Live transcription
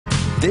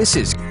This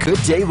is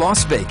Good Day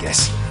Las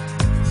Vegas.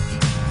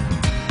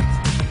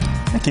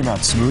 That came out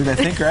smooth, I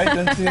think, right?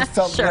 It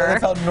felt, Sure. It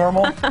felt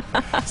normal.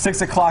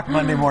 6 o'clock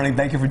Monday morning.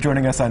 Thank you for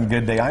joining us on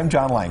Good Day. I'm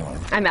John Langland.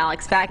 I'm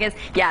Alex Backus.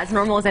 Yeah, as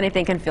normal as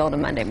anything can feel on a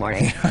Monday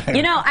morning.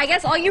 You know, I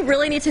guess all you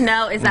really need to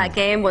know is that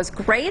game was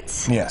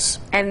great. Yes.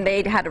 And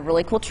they had a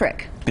really cool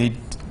trick.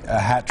 A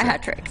hat trick. A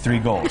hat trick. 3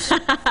 goals.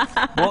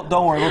 Well,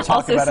 don't worry, we'll talk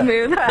Also about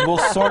smooth. it. We'll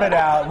sort it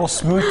out. We'll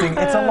smooth things.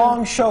 It's a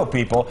long show,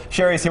 people.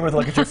 Sherry's here with a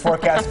look at your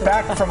forecast.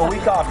 Back from a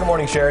week off. Good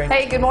morning, Sherry.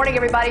 Hey, good morning,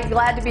 everybody.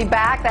 Glad to be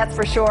back, that's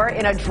for sure,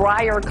 in a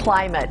drier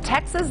climate.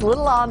 Texas, a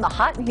little on the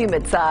hot and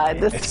humid side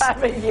this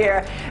time of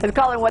year. It's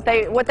calling what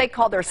they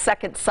call their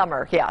second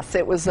summer. Yes,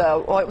 it was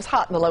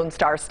hot in the Lone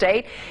Star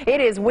State.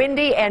 It is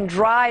windy and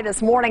dry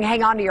this morning.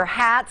 Hang on to your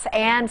hats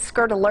and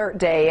skirt alert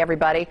day,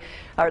 everybody.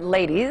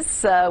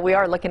 Ladies, we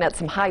are looking at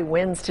some high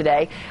winds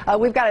today.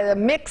 We've got a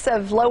mix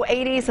of low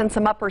 80s and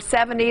some upper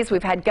 70s.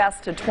 We've had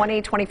gusts to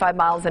 20, 25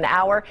 miles an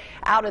hour.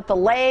 Out at the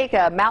lake,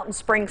 Mountain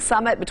Springs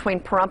Summit between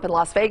Pahrump and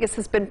Las Vegas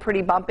has been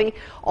pretty bumpy.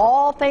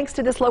 All thanks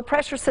to this low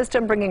pressure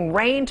system bringing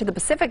rain to the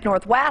Pacific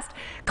Northwest.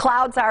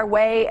 Clouds our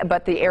way,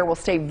 but the air will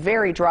stay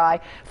very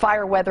dry.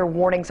 Fire weather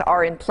warnings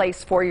are in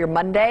place for your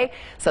Monday.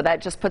 So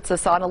that just puts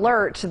us on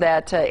alert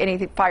that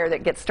any fire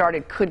that gets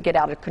started could get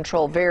out of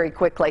control very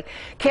quickly.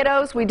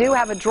 Kiddos, we do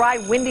have a dry,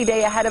 windy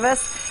day ahead of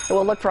us.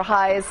 We'll look for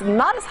highs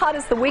not as hot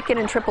as the weekend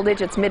in triple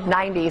digits,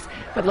 mid-90s,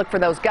 but look for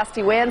those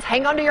gusty winds.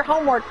 Hang on to your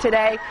homework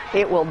today.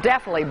 It will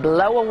definitely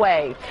blow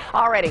away.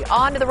 Alrighty,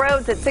 on to the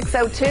roads at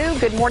 6:02.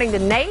 Good morning to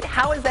Nate.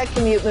 How is that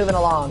commute moving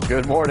along?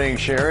 Good morning,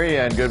 Sherry,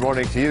 and good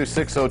morning to you.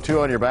 6:02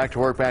 on your back to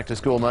work, back to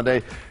school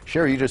Monday.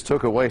 Sherry, you just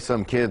took away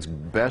some kid's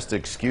best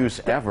excuse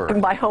ever.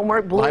 My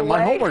homework blew away.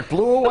 My homework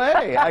blew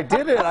away. I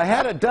did it. I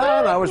had it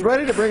done. I was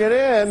ready to bring it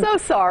in. So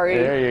sorry.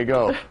 There you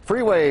go.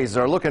 Freeways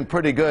are looking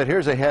pretty good.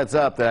 Here's a heads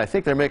up that I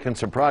think they're making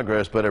some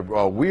progress, but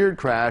a weird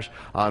crash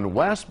on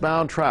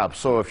westbound Trop.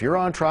 So if you're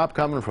on Trop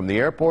coming from the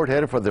airport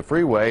headed for the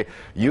freeway,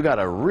 you got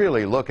to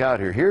really look out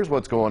here. Here's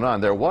what's going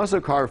on. There was a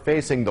car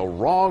facing the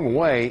wrong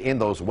way in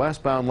those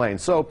westbound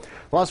lanes. So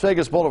Las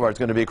Vegas Boulevard is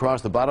going to be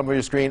across the bottom of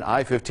your screen,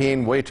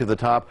 I-15 way to the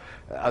top.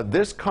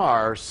 This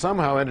car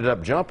somehow ended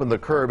up jumping the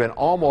curb and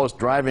almost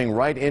driving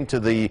right into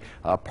the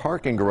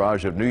parking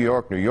garage of New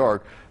York, New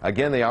York.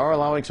 Again, they are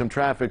allowing some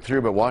traffic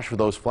through, but watch for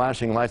those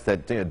flashing lights.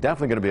 That's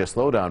definitely going to be a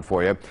slowdown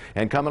for you.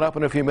 And coming up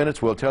in a few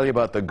minutes, we'll tell you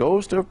about the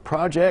ghost of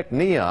Project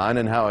Neon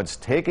and how it's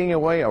taking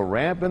away a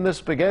ramp in the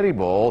spaghetti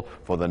bowl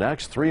for the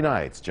next 3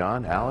 nights.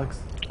 John, Alex?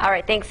 All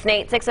right, thanks,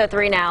 Nate.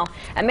 6:03 now.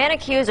 A man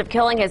accused of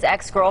killing his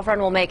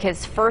ex-girlfriend will make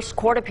his first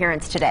court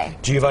appearance today.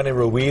 Giovanni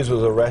Ruiz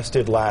was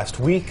arrested last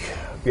week.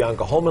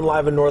 Bianca Holman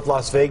live in North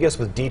Las Vegas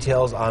with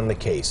details on the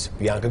case.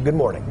 Bianca, good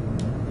morning.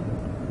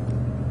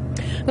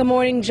 Good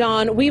morning,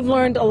 John. We've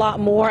learned a lot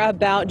more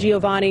about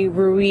Giovanni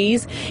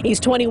Ruiz.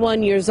 He's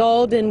 21 years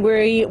old, and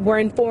we were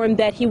informed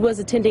that he was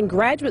attending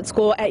graduate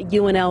school at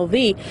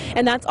UNLV,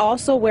 and that's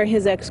also where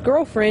his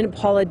ex-girlfriend,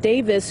 Paula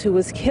Davis, who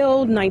was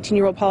killed,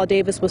 19-year-old Paula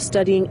Davis, was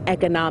studying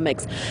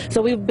economics.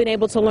 So we've been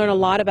able to learn a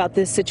lot about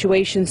this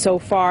situation so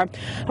far.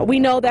 We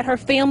know that her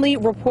family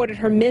reported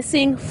her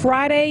missing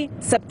Friday,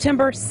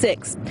 September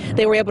 6th.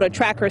 They were able to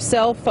track her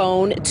cell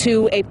phone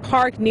to a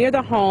park near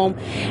the home,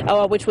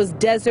 which was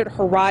Desert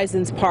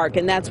Horizons Park,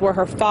 and that's where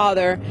her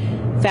father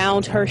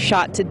found her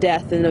shot to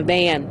death in a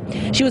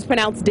van. She was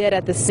pronounced dead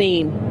at the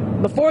scene.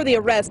 Before the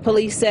arrest,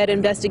 police said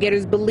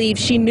investigators believe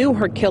she knew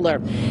her killer.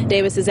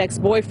 Davis's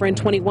ex-boyfriend,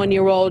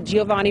 21-year-old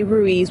Giovanni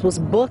Ruiz, was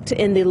booked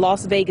in the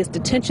Las Vegas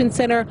Detention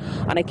Center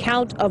on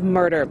account of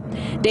murder.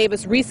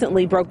 Davis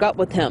recently broke up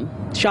with him.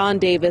 Sean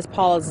Davis,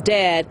 Paula's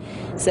dad,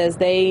 says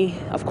they,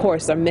 of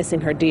course, are missing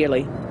her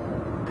dearly.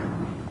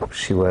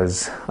 She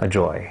was a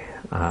joy.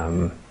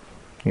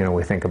 You know,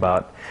 we think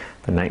about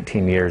the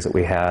 19 years that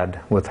we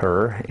had with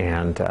her,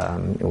 and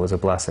it was a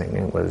blessing.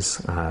 It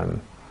was,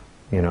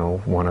 you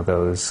know, one of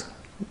those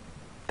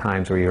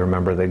times where you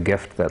remember the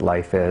gift that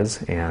life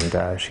is,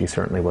 and she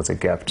certainly was a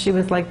gift. She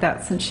was like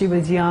that since she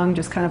was young,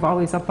 just kind of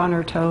always up on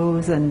her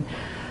toes and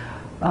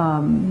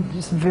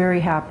just very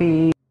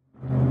happy.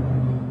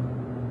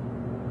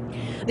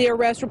 The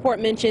arrest report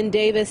mentioned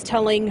Davis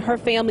telling her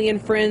family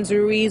and friends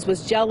Ruiz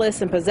was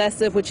jealous and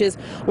possessive, which is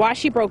why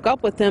she broke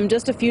up with him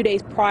just a few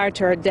days prior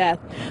to her death.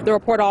 The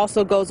report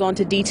also goes on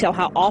to detail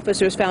how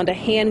officers found a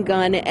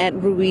handgun at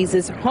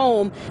Ruiz's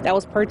home that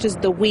was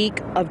purchased the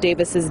week of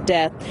Davis's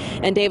death.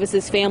 And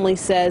Davis's family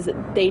says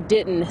they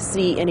didn't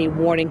see any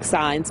warning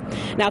signs.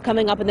 Now,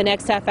 coming up in the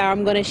next half hour,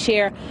 I'm going to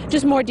share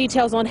just more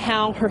details on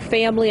how her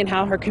family and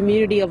how her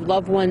community of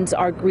loved ones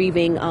are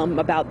grieving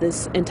about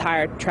this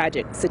entire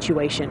tragic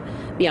situation.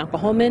 Bianca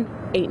Holman,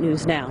 8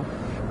 News Now.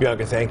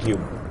 Bianca, thank you.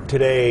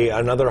 Today,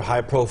 another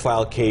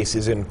high-profile case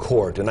is in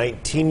court. A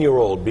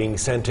 19-year-old being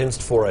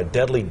sentenced for a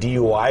deadly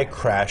DUI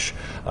crash.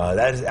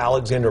 That is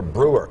Alexander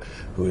Brewer,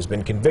 who has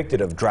been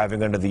convicted of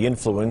driving under the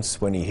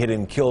influence when he hit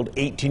and killed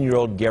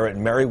 18-year-old Garrett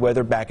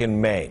Merriweather back in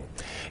May.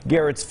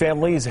 Garrett's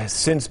family has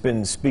since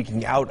been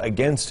speaking out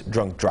against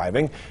drunk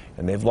driving,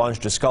 and they've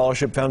launched a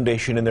scholarship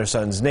foundation in their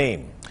son's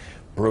name.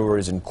 Brewer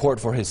is in court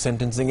for his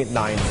sentencing at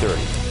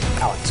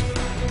 9:30. Alex.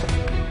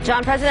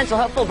 John, presidential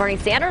hopeful Bernie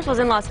Sanders was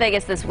in Las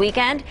Vegas this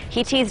weekend.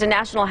 He teased a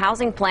national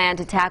housing plan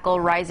to tackle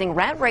rising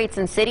rent rates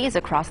in cities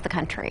across the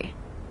country.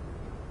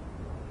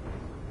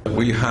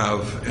 We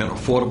have an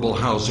affordable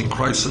housing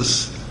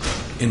crisis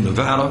in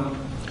Nevada,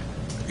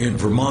 in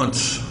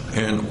Vermont,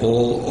 and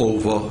all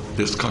over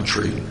this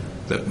country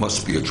that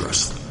must be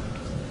addressed.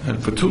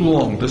 And for too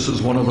long, this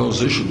is one of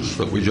those issues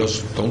that we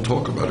just don't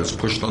talk about. It's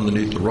pushed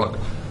underneath the rug.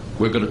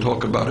 We're going to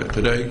talk about it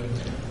today,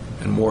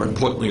 and more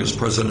importantly, as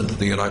President of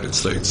the United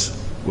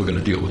States, we're going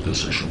to deal with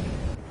this issue.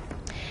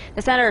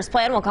 The senator's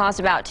plan will cost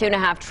about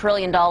 $2.5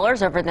 trillion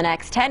over the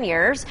next 10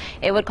 years.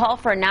 It would call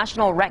for a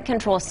national rent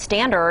control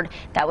standard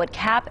that would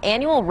cap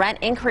annual rent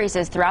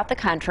increases throughout the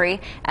country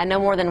at no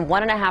more than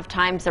 1.5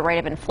 times the rate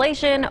of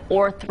inflation,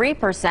 or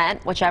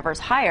 3%, whichever's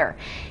higher.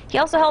 He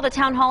also held a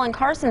town hall in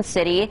Carson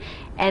City,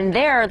 and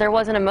there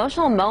was an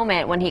emotional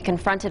moment when he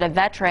confronted a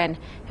veteran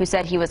who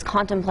said he was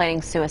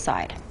contemplating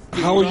suicide.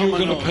 How are you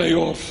going to pay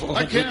off?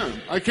 I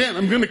can't.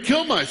 I'm going to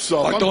kill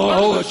myself.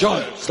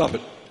 John, stop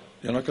it.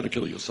 You're not going to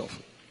kill yourself.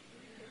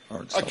 All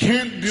right, I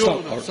can't deal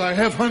with this. I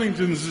have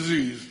Huntington's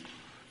disease.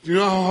 You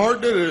know how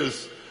hard that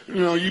is? You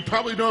know, you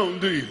probably don't,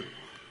 do you?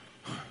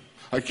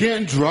 I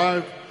can't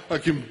drive. I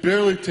can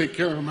barely take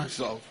care of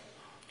myself.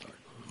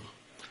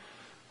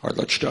 All right,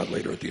 let's chat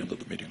later at the end of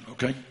the meeting,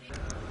 okay?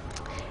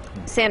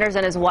 Sanders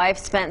and his wife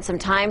spent some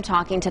time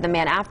talking to the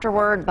man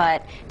afterward,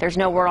 but there's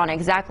no word on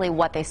exactly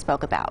what they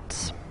spoke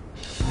about.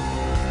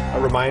 A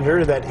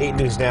reminder that 8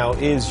 News Now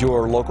is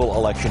your local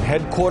election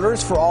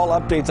headquarters for all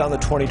updates on the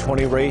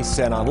 2020 race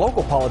and on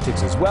local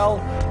politics as well.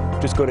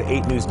 Just go to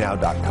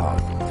 8newsnow.com.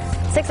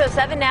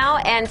 6:07 now,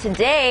 and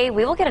today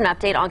we will get an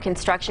update on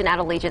construction at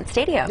Allegiant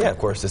Stadium. Yeah, of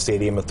course, the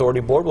Stadium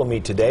Authority Board will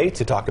meet today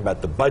to talk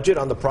about the budget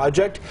on the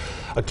project,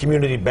 a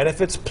community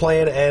benefits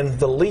plan, and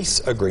the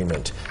lease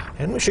agreement.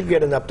 And we should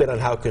get an update on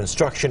how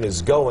construction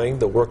is going.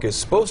 The work is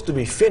supposed to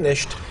be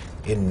finished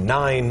in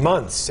 9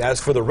 months.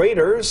 As for the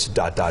Raiders, ...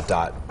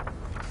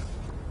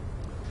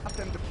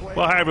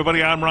 Well, hi,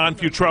 everybody. I'm Ron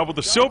Futrell with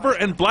the Silver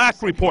and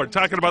Black Report,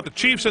 talking about the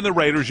Chiefs and the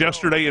Raiders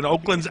yesterday in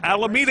Oakland's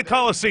Alameda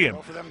Coliseum.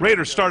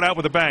 Raiders start out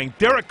with a bang.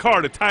 Derek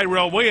Carr to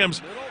Tyrell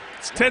Williams.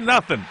 It's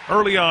 10-0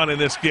 early on in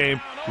this game.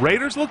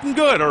 Raiders looking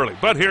good early,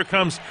 but here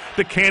comes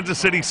the Kansas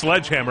City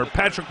sledgehammer,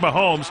 Patrick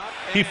Mahomes.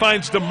 He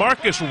finds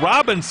Demarcus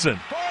Robinson.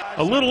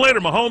 A little later,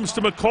 Mahomes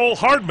to McCole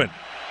Hardman.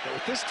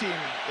 With this team,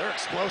 they're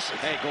explosive.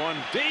 Hey, going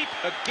deep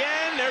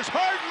again. There's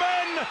Hardman.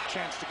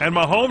 And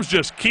Mahomes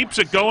just keeps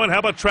it going. How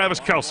about Travis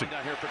Kelce?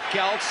 Down here for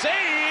Kelce,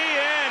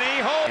 and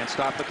he holds. Can't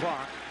stop the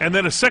clock. And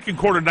then a second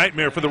quarter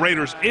nightmare for the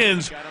Raiders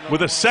ends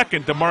with a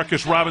second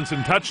Demarcus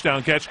Robinson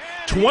touchdown catch.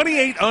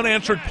 28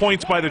 unanswered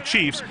points by the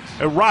Chiefs.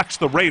 It rocks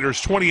the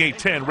Raiders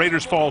 28-10.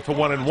 Raiders fall to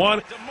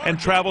 1-1 and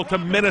travel to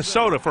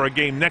Minnesota for a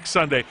game next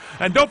Sunday.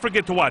 And don't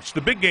forget to watch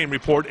the Big Game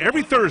Report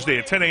every Thursday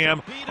at 10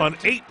 a.m. on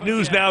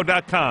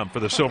 8newsnow.com. For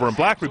the Silver and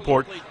Black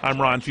Report,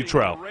 I'm Ron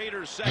Futrell.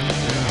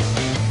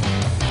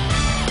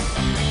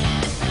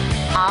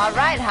 All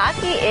right,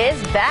 hockey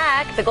is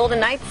back. The Golden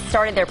Knights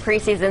started their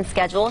preseason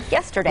schedule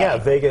yesterday. Yeah,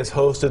 Vegas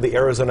hosted the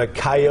Arizona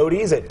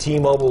Coyotes at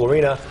T-Mobile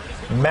Arena.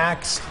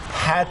 Max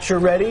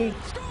Pacioretty,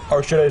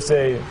 or should I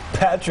say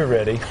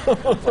Pacioretty,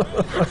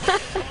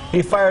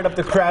 he fired up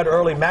the crowd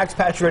early. Max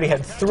Pacioretty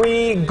had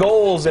 3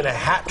 goals and a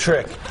hat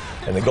trick,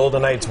 and the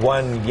Golden Knights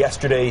won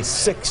yesterday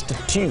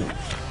 6-2.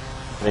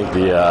 I think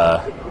the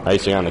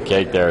icing on the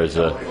cake there is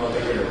a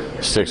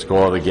 6th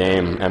goal of the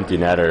game, empty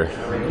netter,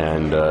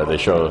 and they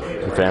show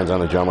fans on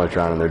the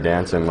Jumbotron and they're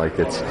dancing like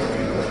it's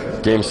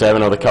Game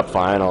 7 of the Cup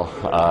final.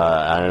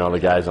 I know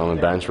the guys on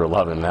the bench were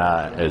loving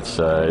that. It's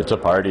a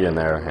party in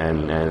there,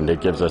 and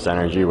it gives us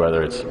energy,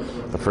 whether it's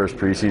the first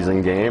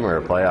preseason game or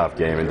a playoff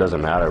game. It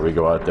doesn't matter. We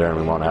go out there and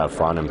we want to have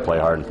fun and play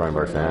hard in front of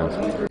our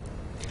fans.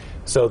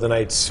 So the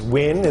Knights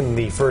win in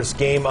the first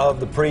game of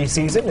the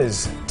preseason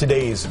is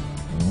today's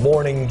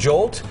Morning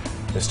Jolt,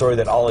 the story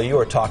that all of you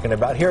are talking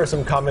about. Here are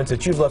some comments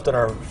that you've left on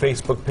our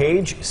Facebook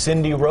page.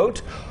 Cindy wrote,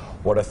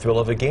 "What a thrill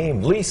of a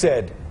game." Lee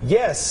said,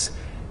 "Yes,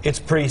 it's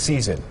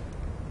preseason.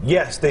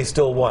 Yes, they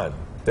still won.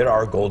 There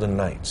are Golden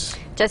Knights."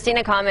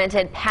 Justina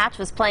commented, "Patch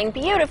was playing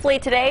beautifully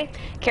today."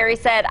 Carrie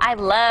said, "I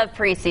love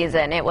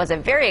preseason. It was a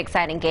very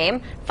exciting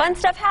game. Fun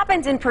stuff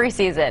happens in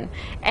preseason."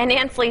 And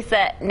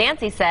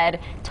Nancy said,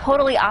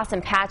 "Totally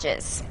awesome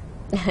patches."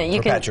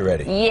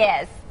 Pacioretty.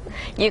 Yes.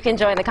 You can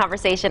join the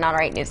conversation on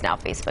our 8 News Now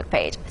Facebook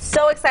page.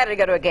 So excited to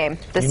go to a game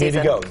this season. You need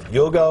to go.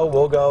 You'll go.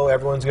 We'll go.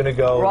 Everyone's going to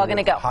go. We're all going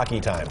to go. Hockey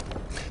time.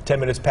 10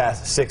 minutes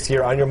past 6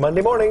 here on your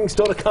Monday morning.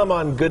 Still to come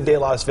on Good Day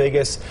Las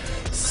Vegas.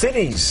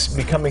 Cities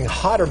becoming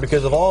hotter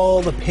because of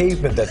all the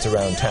pavement that's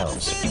around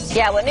towns.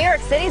 Yeah, what New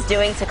York City's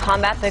doing to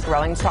combat the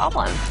growing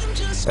problem.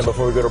 And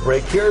before we go to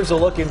break, here's a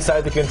look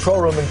inside the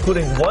control room,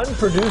 including one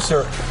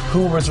producer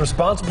who was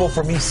responsible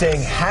for me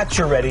saying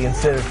Hatcheretti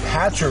instead of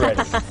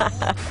Patcheretti.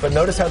 But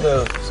notice how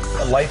the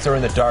lights are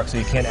in the dark so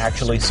you can't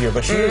actually see her.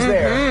 But she is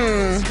there,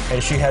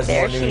 and she has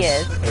more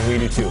news, and we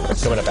do too.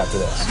 Coming up after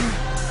this.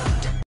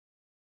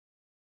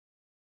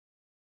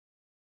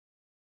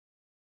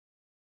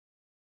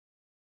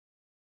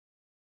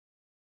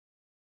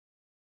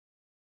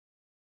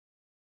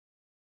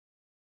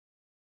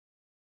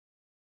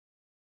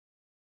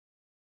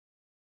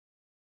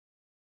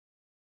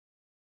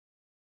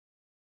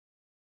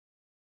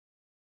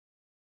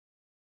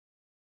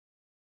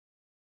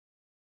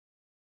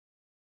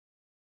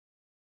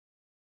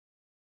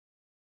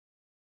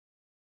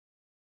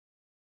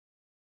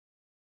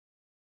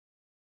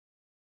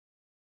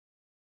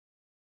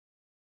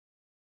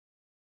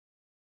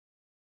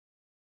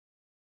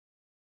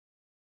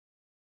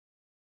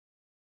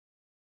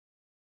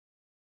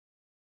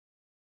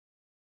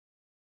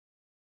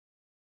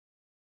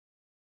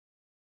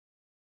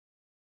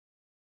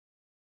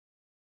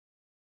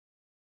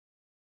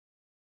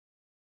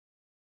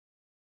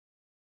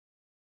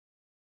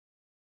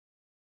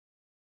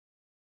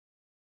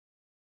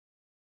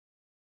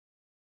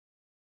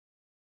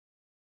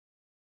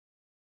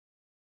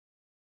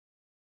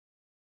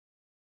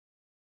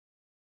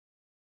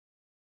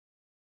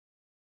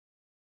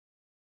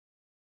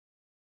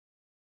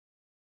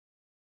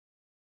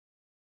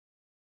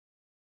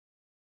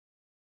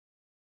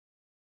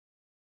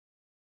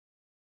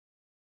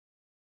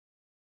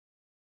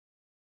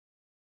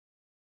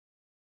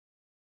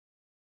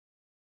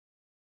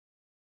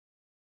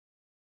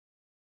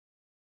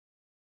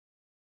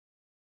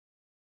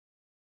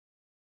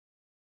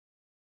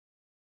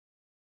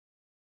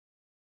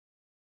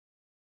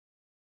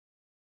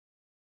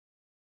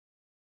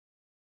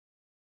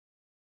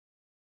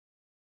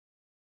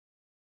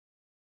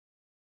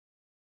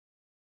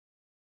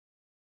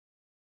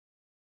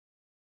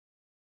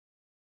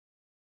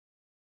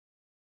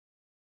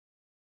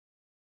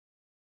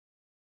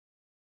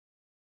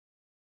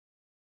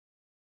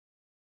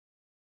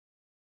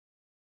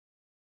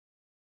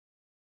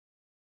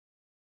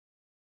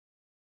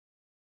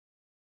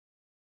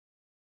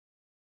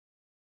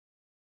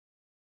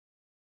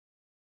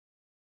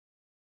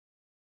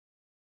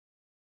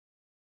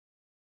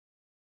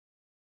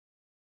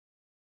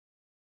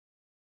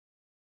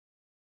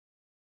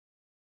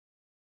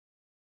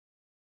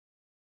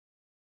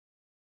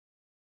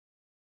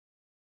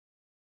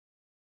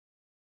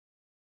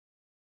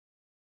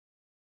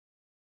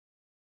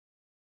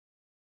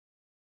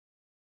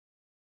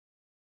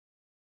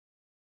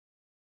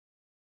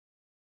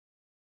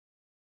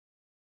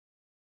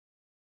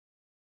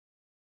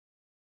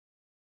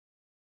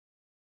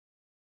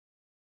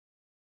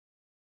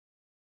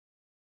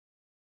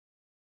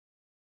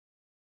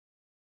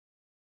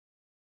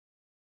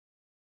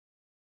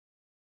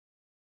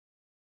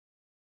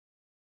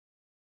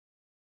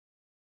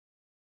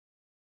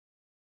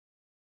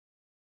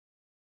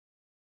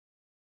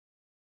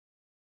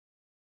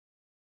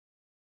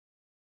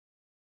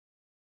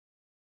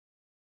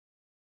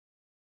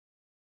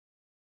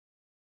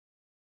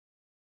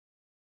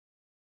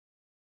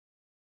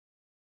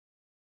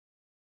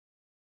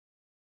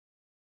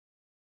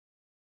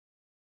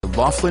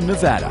 Laughlin,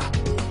 Nevada.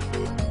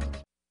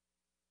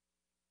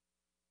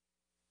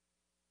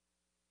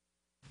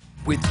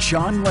 With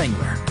John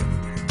Langler,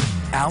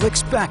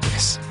 Alex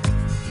Backus,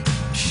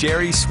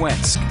 Sherry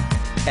Swensk,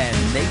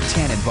 and Nate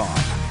Tannenbaum.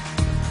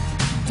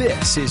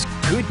 This is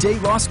Good Day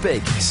Las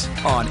Vegas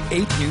on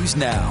 8 News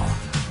Now.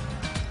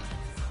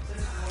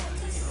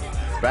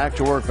 Back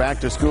to work, back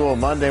to school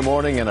Monday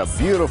morning, and a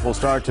beautiful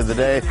start to the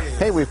day.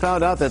 Hey, we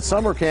found out that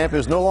summer camp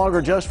is no longer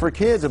just for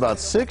kids. About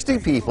 60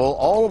 people,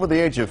 all over the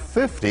age of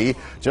 50,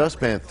 just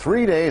spent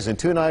 3 days and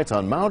 2 nights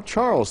on Mount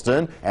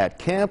Charleston at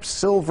Camp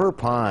Silver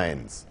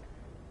Pines.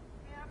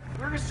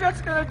 We're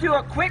just going to do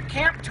a quick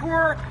camp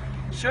tour,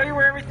 show you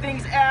where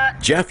everything's at.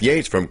 Jeff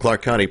Yates from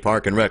Clark County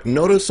Park and Rec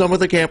noticed some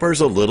of the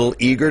campers a little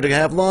eager to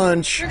have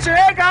lunch.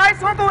 Hey guys,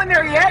 don't go in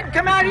there yet.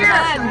 Come out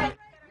here.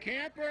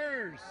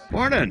 Campers!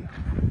 Morning!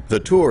 The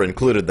tour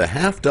included the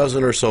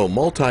half-dozen or so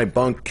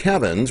multi-bunk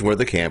cabins where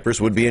the campers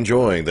would be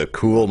enjoying the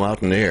cool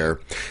mountain air,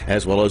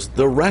 as well as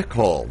the rec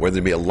hall where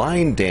there'd be a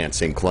line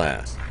dancing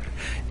class,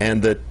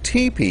 and the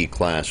teepee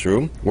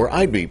classroom where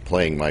I'd be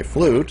playing my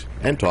flute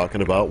and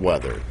talking about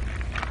weather.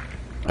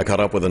 I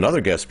caught up with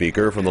another guest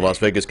speaker from the Las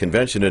Vegas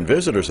Convention and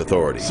Visitors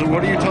Authority. So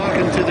what are you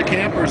talking to the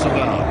campers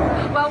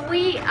about? Well,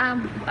 we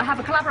have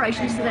a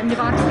collaboration with the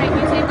Nevada State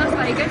Museum, Las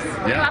Vegas,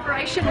 a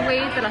collaboration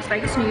with the Las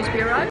Vegas News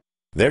Bureau.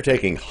 They're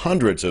taking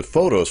hundreds of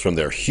photos from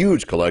their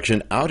huge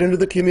collection out into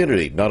the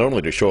community, not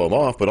only to show them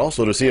off, but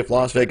also to see if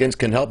Las Vegans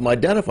can help them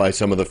identify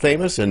some of the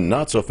famous and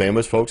not so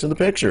famous folks in the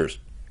pictures.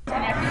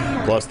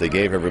 Plus, they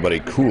gave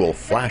everybody cool,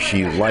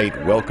 flashy,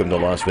 light, welcome to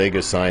Las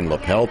Vegas sign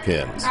lapel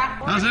pins.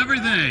 How's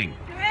everything?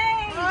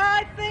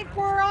 I think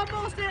we're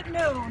almost at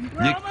noon.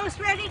 We're almost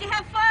ready to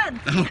have fun.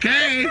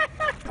 Okay.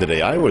 The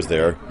day I was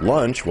there,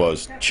 lunch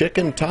was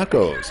chicken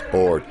tacos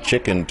or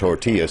chicken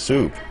tortilla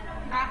soup,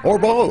 or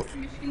both.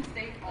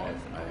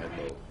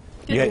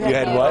 You had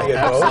what? You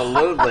had both?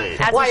 Absolutely.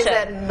 Why is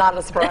that not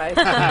a surprise?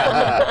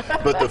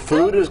 But the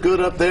food is good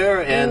up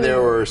there, and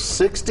there were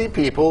 60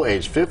 people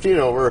aged 50 and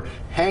over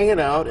hanging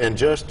out and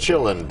just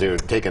chilling, dude,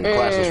 taking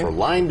classes for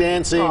line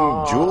dancing,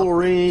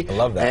 jewelry. I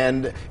love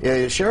that.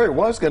 And Sherry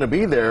was going to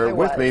be there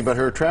with me, but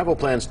her travel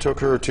plans took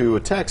her to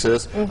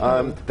Texas.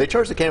 They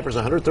charged the campers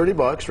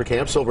 $130 for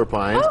Camp Silver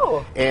Pines.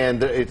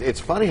 And it's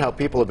funny how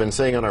people have been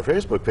saying on our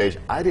Facebook page,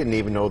 I didn't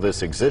even know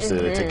this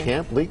existed. It's a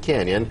Camp Lee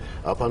Canyon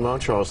up on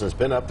Mount Charleston. It's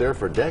been up there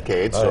for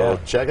decades, so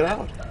check it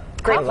out.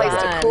 Great place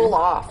to cool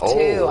off,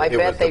 too. I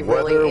bet they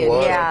really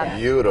was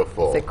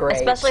beautiful. It's great.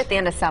 Especially at the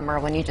end of summer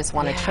when you just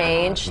want to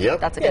change.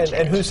 That's a good change.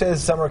 And who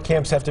says summer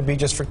camps have to be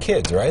just for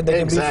kids, right?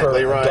 They Exactly can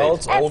be for right.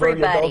 adults, older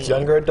Everybody. adults,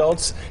 younger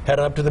adults,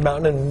 heading up to the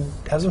mountain and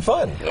have some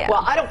fun.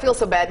 Well, I don't feel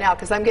so bad now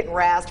because I'm getting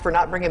razzed for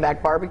not bringing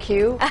back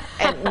barbecue.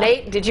 And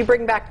Nate, did you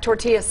bring back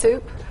tortilla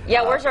soup?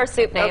 Yeah, where's our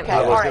soup, Nate? Okay,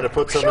 I was going to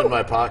put some in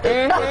my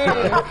pocket.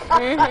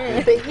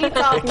 The heat's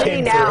off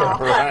me now.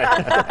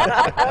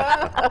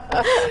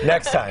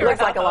 Next time.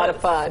 Looks like a lot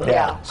of fun.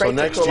 Yeah. So Great to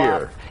next cool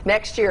year. off.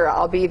 Next year,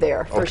 I'll be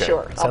there for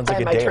sure. I'll Sounds like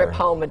plan a my dare. trip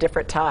home a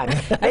different time.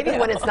 Maybe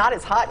when it's not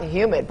as hot and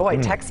humid.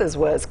 Boy, Texas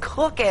was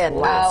cooking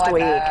last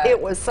week. It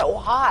was so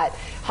hot.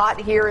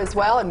 Hot here as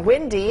well and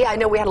windy. I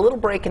know we had a little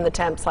break in the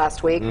temps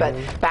last week, but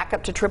back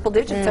up to triple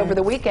digits over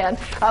the weekend.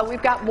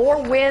 We've got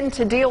more wind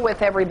to deal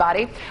with,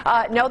 everybody.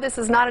 No, this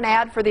is not an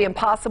ad for the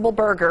Impossible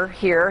Burger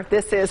here.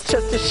 This is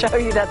just to show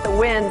you that the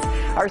winds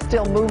are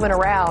still moving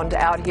around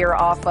out here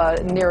off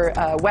near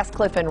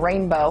Westcliff and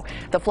Rainbow.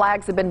 The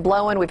flags have been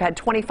blowing. We've had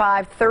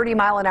 25,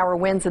 30-mile-an-hour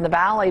winds in the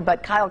valley,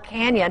 but Kyle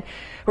Canyon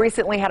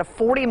recently had a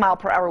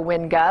 40-mile-per-hour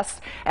wind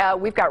gust.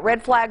 We've got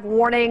red flag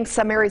warnings,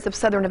 some areas of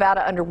southern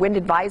Nevada under wind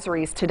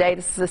advisories today.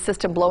 This is a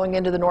system blowing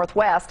into the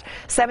northwest.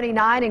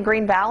 79 in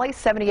Green Valley,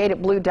 78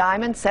 at Blue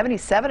Diamond,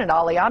 77 at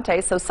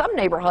Aliante. So some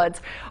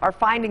neighborhoods are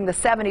finding the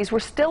 70s. We're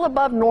still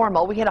above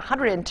normal. We hit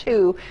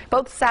 102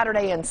 both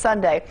Saturday and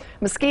Sunday.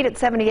 Mesquite at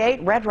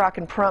 78, Red Rock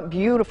and Prump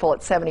beautiful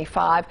at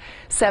 75.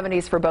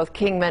 70s for both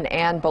Kingman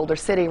and Boulder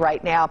City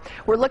right now.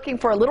 We're looking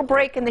for a little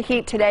break in the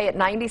heat today at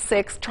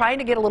 96, trying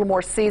to get a little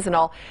more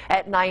seasonal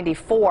at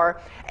 94.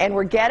 And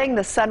we're getting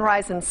the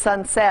sunrise and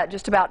sunset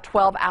just about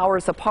 12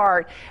 hours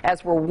apart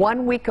as we're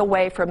 1 week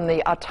away from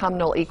the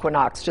autumnal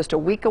equinox, just a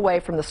week away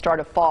from the start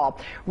of fall.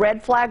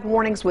 Red flag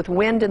warnings with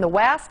wind in the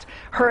west.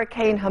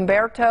 Hurricane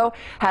Humberto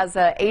has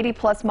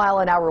 80-plus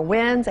mile-an-hour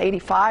winds,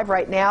 85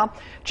 right now,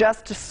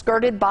 just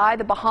skirted by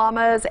the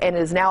Bahamas and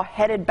is now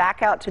headed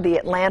back out to the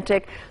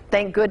Atlantic.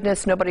 Thank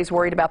goodness nobody's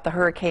worried about the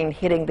hurricane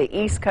hitting the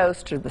east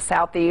coast or the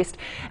southeast.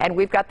 And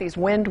we've got these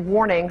wind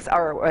warnings,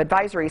 or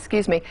advisories,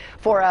 excuse me,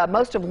 for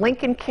most of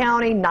Lincoln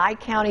County, Nye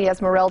County,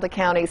 Esmeralda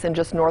counties, and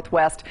just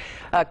northwest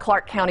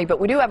Clark County.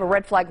 But we do have a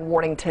red flag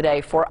warning today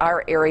for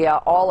our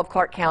area, all of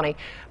Clark County,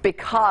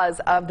 because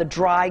of the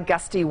dry,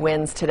 gusty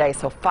winds today.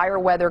 So fire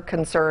weather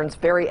concerns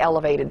very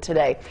elevated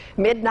today.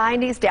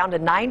 Mid-90s down to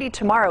 90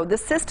 tomorrow.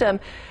 This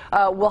system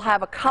will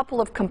have a couple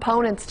of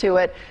components to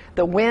it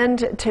The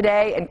wind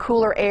today and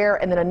cooler air,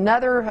 and then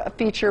another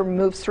feature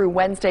moves through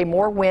Wednesday,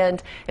 more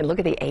wind, and look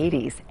at the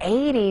 80s.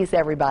 80s,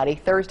 everybody.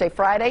 Thursday,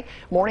 Friday,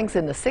 mornings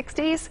in the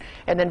 60s,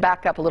 and then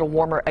back up a little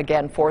warmer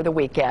again for the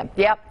weekend.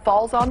 Yep,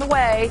 fall's on the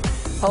way.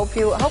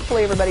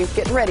 Hopefully everybody's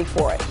getting ready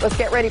for it. Let's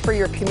get ready for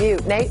your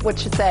commute. Nate,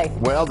 what you say?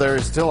 Well,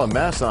 there's still a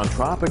mess on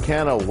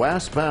Tropicana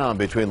westbound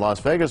between Las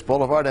Vegas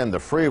Boulevard and the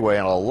freeway,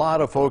 and a lot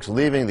of folks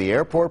leaving the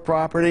airport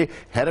property,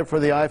 headed for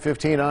the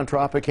I-15 on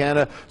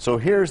Tropicana. So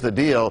here's the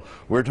deal.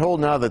 We're told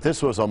now that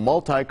this was a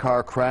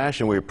multi-car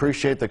crash, and we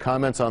appreciate the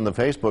comments on the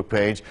Facebook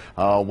page.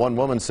 One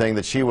woman saying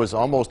that she was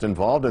almost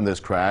involved in this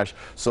crash.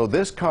 So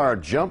this car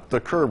jumped the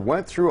curb,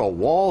 went through a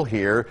wall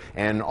here,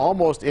 and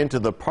almost into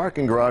the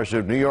parking garage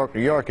of New York,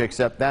 New York,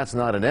 except that's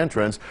not an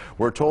entrance.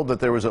 We're told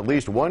that there was at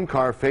least one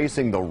car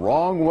facing the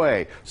wrong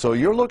way. So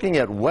you're looking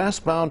at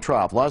westbound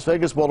Trop, Las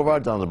Vegas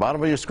Boulevard on the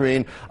bottom of your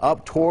screen,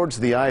 up towards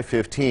the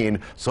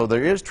I-15. So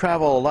there is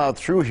travel allowed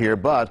through here,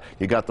 but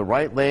you got the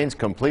right lanes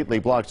completely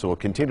blocked. So we'll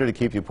continue to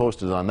keep you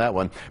posted on that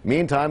one.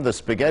 Meantime, the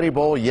Spaghetti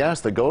Bowl,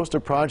 yes, the ghost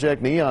of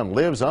Project Neon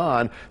lives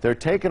on. They're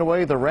taking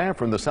away the ramp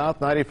from the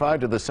South 95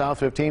 to the South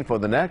 15 for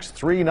the next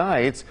 3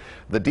 nights.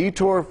 The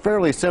detour,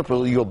 fairly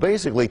simple. You'll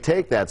basically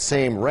take that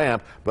same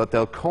ramp, but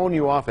they'll cone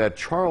you off at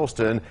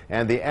Charleston,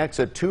 and the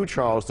exit to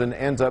Charleston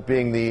ends up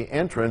being the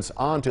entrance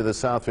onto the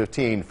South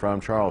 15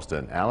 from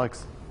Charleston.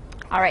 Alex?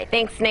 All right,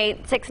 thanks,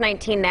 Nate.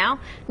 6:19 now.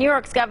 New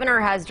York's governor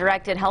has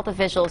directed health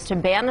officials to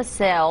ban the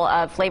sale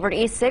of flavored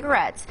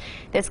e-cigarettes.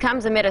 This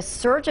comes amid a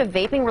surge of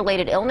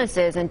vaping-related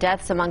illnesses and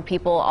deaths among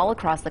people all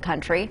across the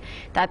country.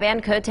 That ban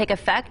could take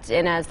effect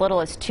in as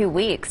little as 2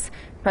 weeks.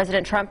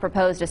 President Trump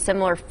proposed a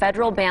similar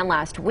federal ban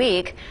last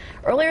week.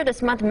 Earlier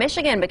this month,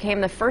 Michigan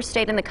became the first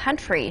state in the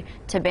country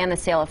to ban the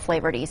sale of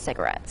flavored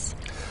e-cigarettes.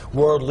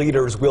 World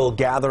leaders will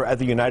gather at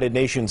the United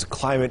Nations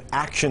Climate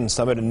Action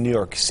Summit in New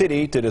York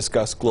City to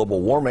discuss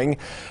global warming.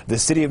 The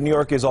city of New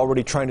York is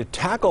already trying to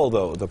tackle,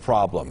 though, the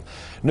problem.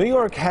 New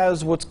York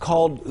has what's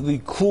called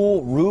the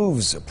Cool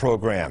Roofs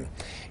program.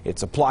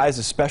 It applies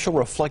a special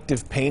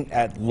reflective paint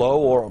at low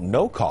or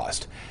no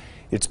cost.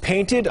 It's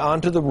painted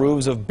onto the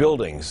roofs of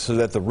buildings so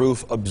that the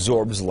roof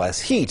absorbs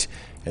less heat,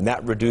 and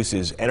that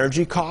reduces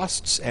energy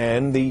costs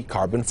and the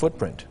carbon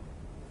footprint.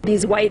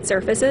 These white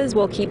surfaces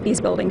will keep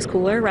these buildings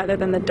cooler rather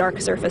than the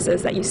dark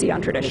surfaces that you see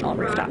on traditional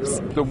rooftops.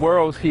 The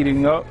world's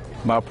heating up.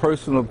 My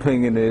personal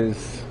opinion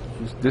is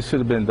this should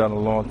have been done a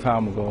long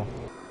time ago.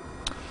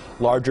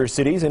 Larger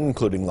cities,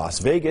 including Las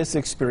Vegas,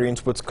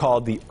 experience what's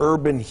called the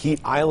urban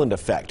heat island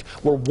effect.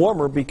 We're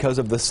warmer because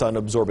of the sun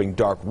absorbing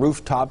dark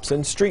rooftops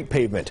and street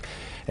pavement.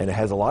 And it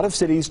has a lot of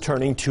cities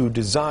turning to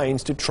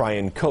designs to try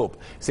and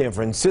cope. San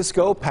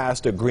Francisco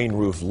passed a green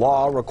roof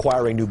law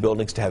requiring new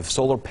buildings to have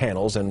solar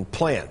panels and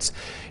plants.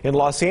 In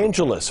Los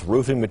Angeles,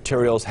 roofing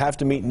materials have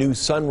to meet new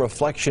sun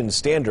reflection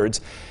standards.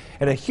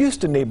 And a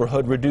Houston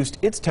neighborhood reduced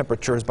its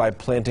temperatures by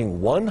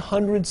planting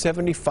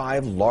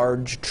 175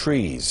 large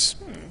trees.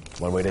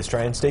 One way to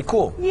try and stay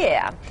cool.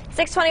 Yeah.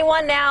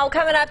 6:21 now.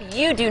 Coming up,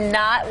 you do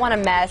not want to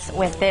mess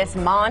with this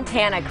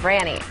Montana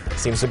granny.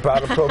 Seems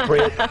about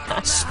appropriate.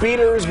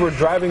 Speeders were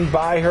driving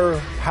by her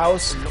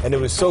house, and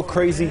it was so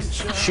crazy,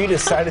 she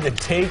decided to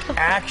take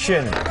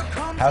action.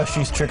 How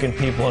she's tricking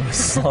people into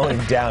slowing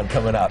down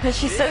coming up. Because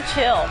she's so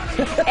chill.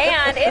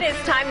 And it is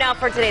time now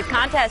for today's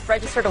contest.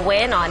 Register to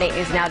win on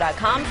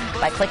 8newsnow.com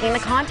by clicking the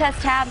contest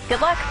tab.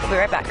 Good luck. We'll be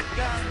right back.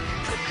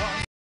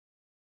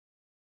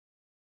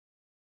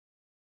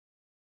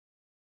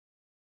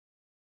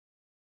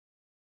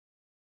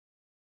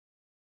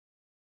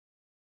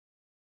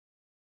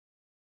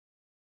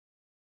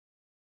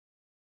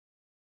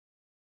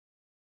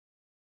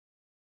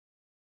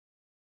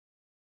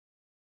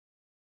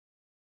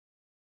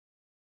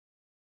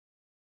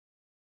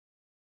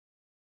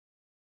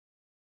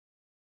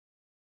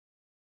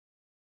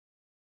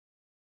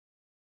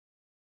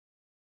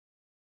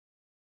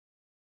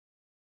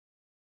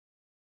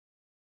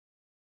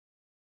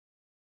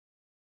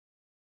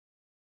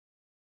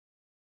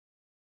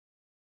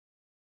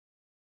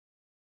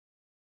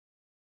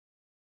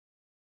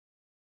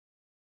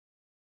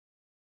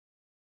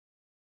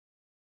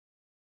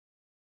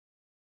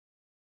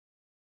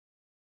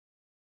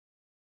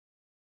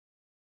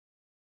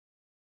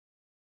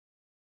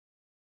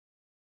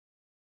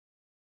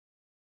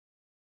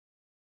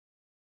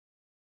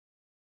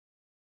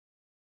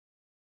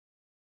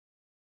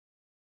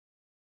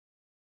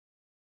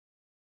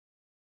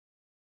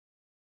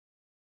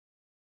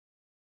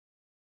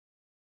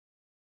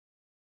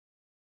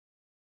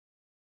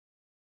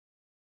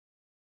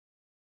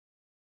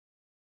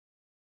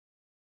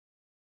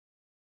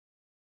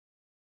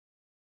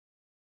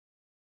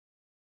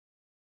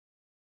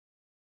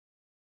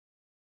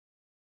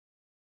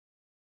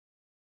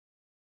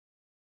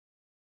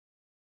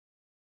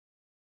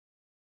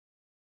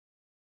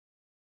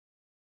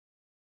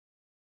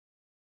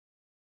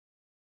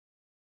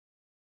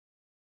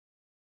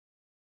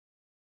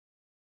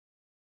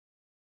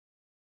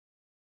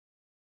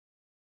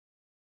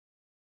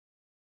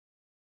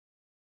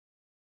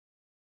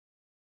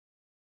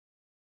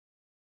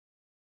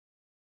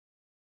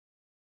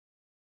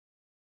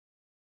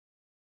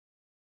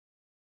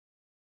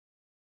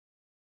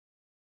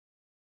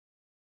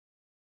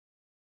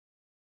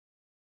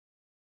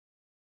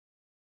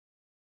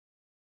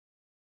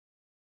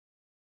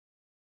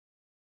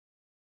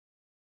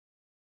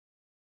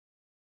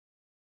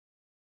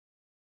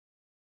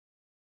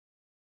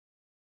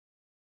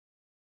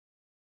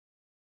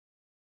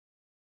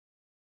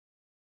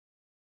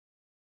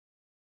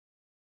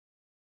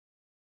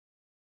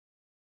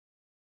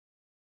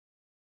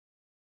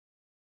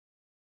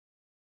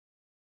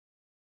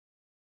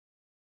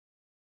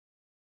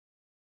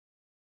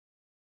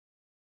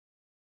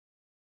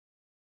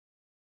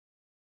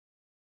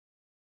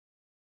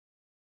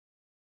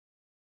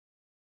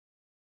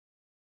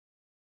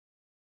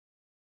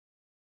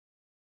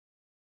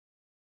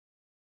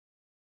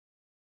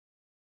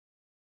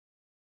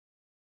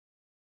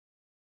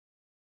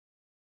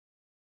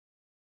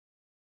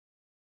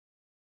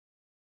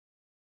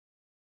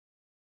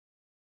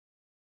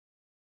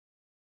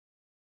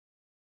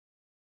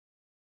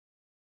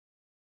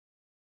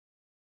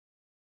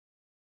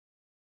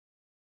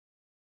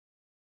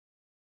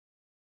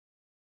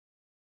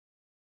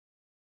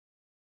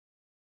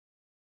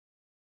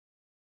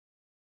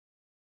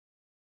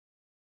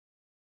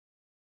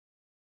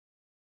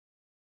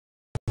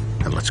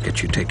 let's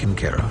get you taken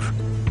care of.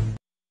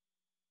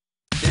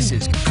 This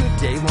is Good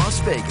Day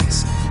Las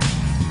Vegas.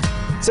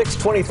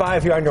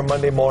 6:25 here on your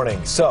Monday morning.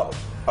 So,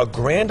 a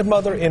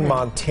grandmother in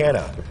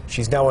Montana.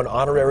 She's now an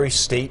honorary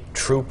state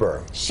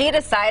trooper. She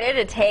decided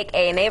to take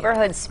a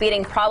neighborhood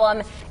speeding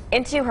problem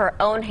into her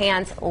own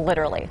hands,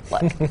 literally.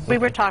 Look. We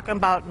were talking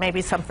about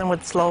maybe something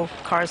would slow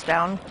cars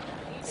down,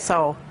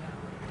 so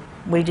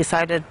we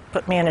decided to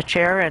put me in a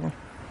chair and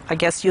I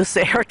guess use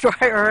the hair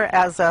dryer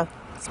as a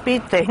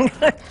speed thing.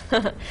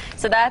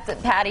 So that's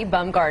Patty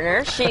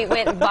Bumgarner. She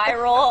went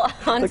viral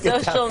on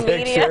social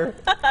media.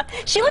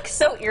 She looks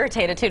so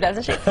irritated too,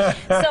 doesn't she?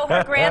 So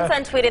her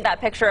grandson tweeted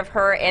that picture of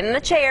her in the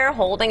chair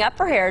holding up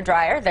her hair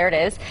dryer. There it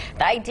is.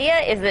 The idea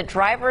is that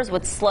drivers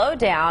would slow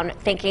down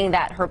thinking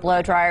that her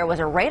blow dryer was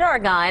a radar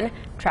gun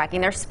tracking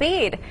their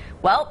speed.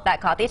 Well, that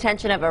caught the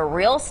attention of a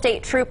real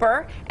state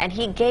trooper, and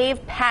he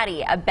gave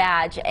Patty a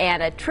badge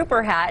and a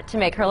trooper hat to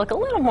make her look a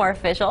little more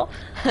official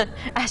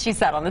as she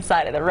sat on the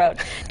side of the road.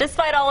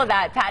 Despite all of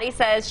that, Patty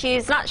says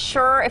she's not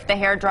sure if the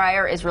hair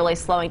dryer is really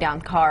slowing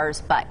down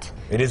cars, but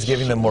it is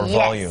giving them more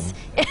volume.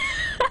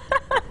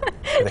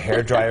 The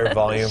hair dryer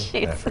volume.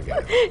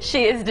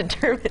 She is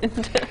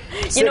determined.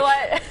 You know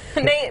what,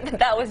 Nate?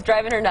 That was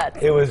driving her nuts.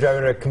 It was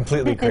driving her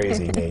completely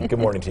crazy, Nate. Good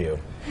morning to you.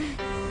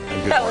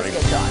 And good morning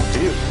to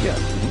you. Yeah.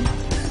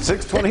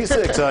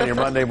 6:26 on your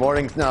Monday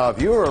morning. Now, a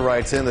viewer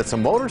writes in that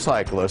some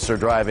motorcyclists are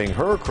driving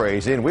her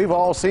crazy, and we've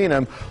all seen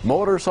them.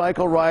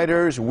 Motorcycle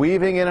riders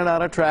weaving in and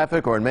out of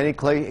traffic, or in many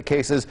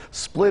cases,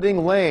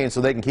 splitting lanes so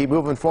they can keep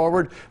moving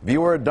forward.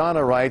 Viewer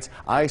Donna writes,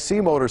 I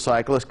see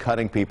motorcyclists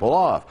cutting people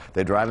off.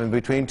 They drive in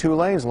between two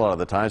lanes a lot of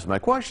the times. My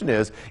question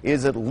is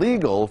it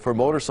legal for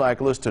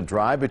motorcyclists to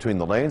drive between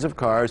the lanes of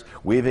cars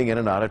weaving in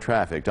and out of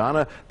traffic?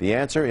 Donna, the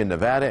answer in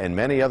Nevada and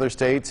many other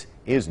states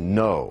is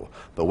no.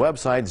 The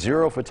website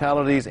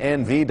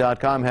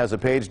ZeroFatalitiesNV.com has a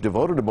page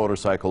devoted to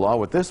motorcycle law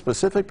with this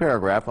specific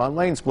paragraph on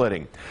lane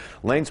splitting.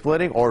 Lane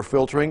splitting or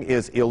filtering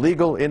is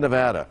illegal in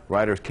Nevada.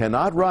 Riders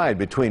cannot ride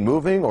between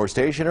moving or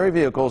stationary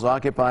vehicles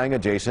occupying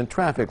adjacent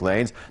traffic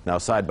lanes. Now,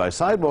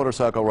 side-by-side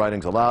motorcycle riding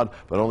is allowed,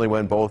 but only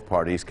when both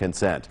parties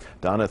consent.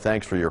 Donna,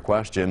 thanks for your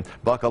question.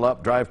 Buckle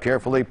up, drive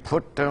carefully,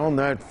 put down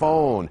that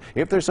phone.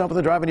 If there's something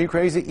driving you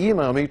crazy,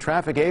 email me,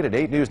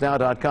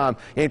 traffic8@8newsnow.com.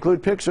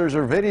 Include pictures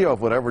or video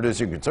of whatever it is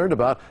you're concerned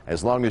about,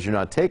 as long as you're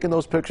not taking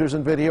those pictures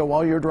and video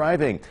while you're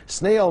driving.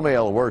 Snail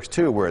mail works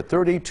too. We're at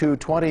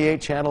 3228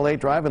 Channel 8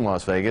 Drive in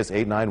Las Vegas,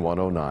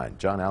 89109.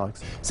 John,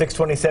 Alex.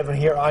 6:27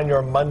 here on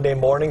your Monday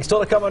morning. Still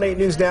to come on 8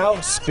 News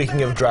Now.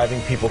 Speaking of driving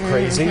people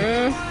crazy,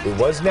 it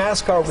was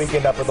NASCAR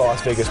weekend up at the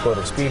Las Vegas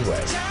Motor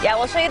Speedway. Yeah,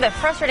 we'll show you the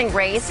frustrating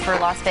race for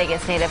Las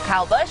Vegas native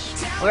Kyle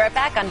Busch. We'll be right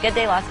back on Good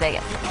Day Las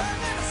Vegas.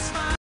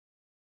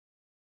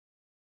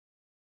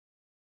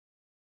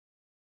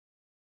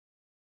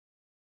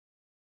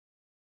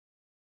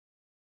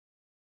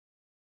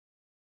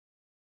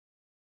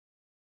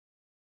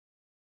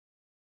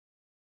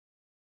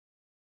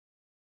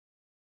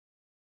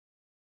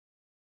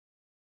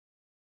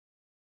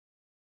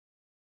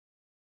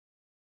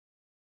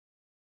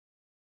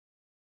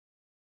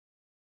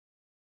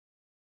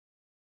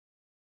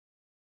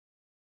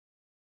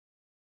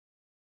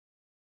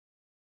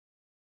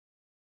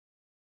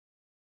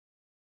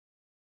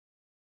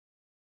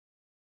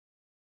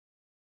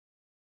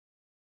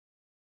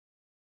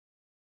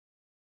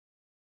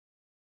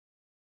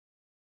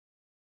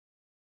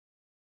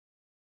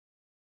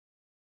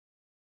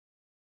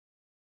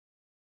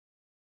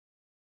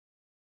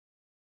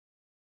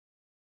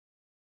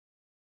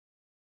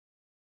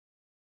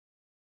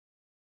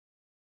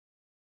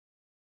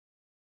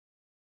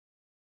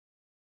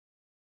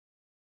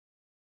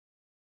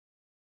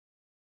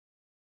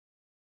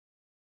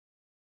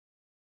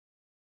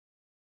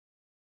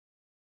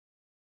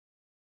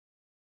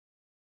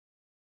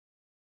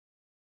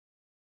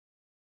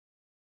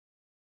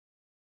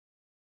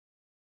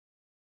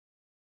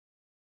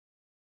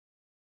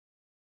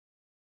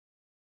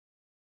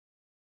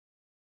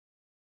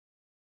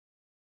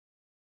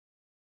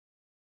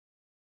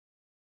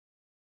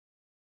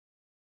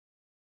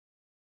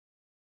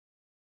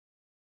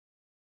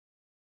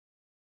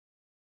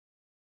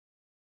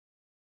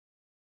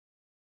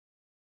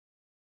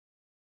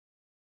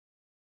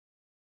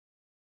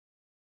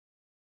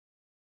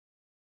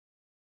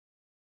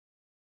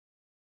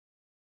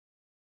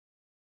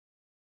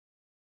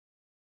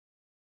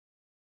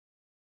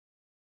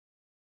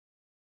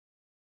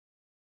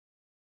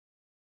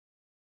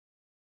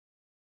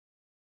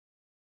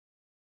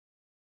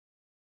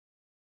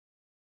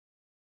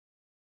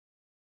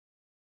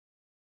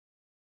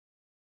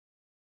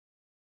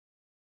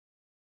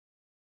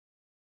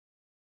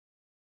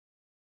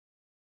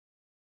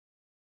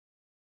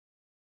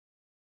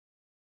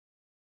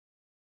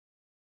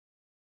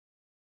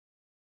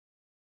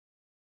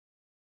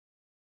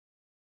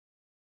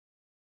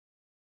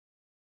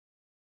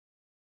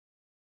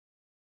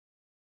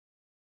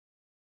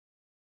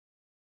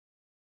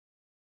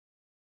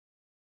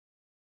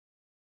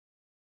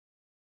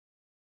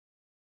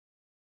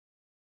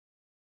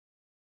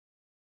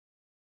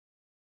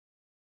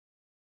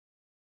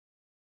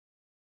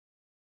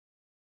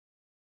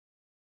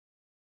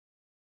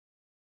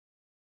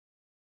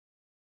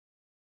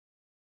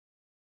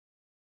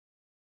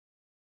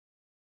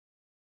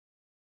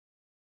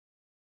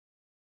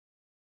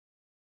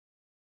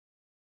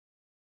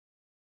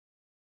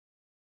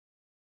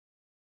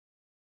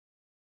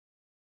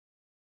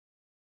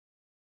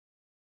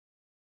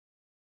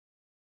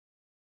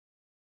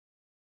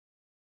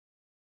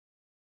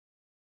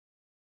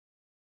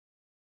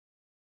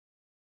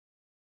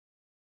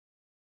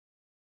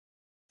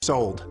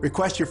 sold.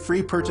 Request your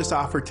free purchase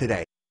offer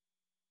today.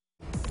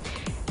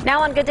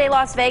 Now on Good Day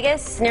Las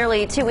Vegas,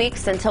 nearly 2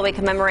 weeks until we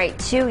commemorate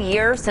 2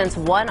 years since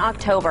 1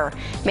 October.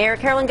 Mayor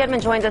Carolyn Goodman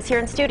joins us here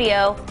in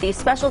studio, the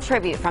special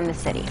tribute from the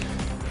city.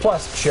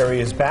 Plus, Sherry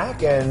is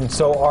back, and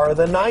so are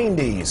the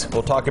 90s.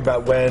 We'll talk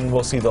about when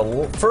we'll see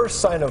the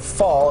first sign of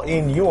fall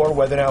in your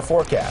Weather Now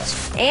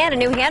forecast. And a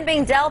new hand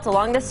being dealt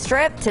along the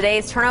Strip.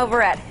 Today's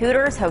turnover at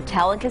Hooters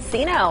Hotel and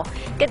Casino.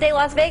 Good Day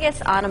Las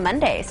Vegas on a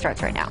Monday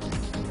starts right now.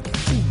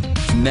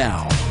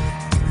 Now,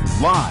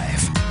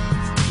 live.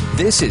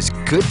 This is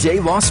Good Day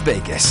Las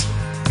Vegas.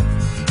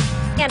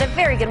 And a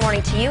very good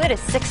morning to you. It is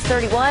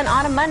 6:31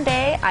 on a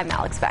Monday. I'm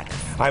Alex Backus.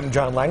 I'm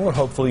John Langler.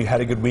 Hopefully you had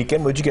a good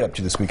weekend. What did you get up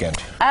to this weekend?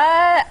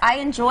 I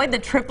enjoyed the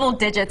triple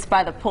digits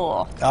by the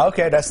pool.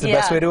 Okay, that's the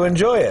best way to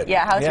enjoy it.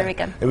 Yeah, how was your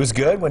weekend? It was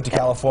good. Went to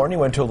California,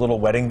 went to a little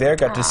wedding there,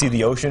 got to see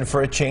the ocean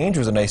for a change. It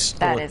was a nice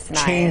little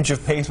change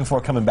of pace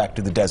before coming back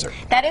to the desert.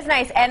 That is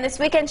nice. And this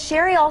weekend,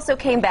 Sherry also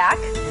came back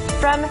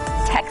from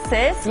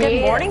Texas.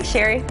 Good morning,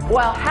 Sherry.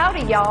 Well,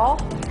 howdy, y'all.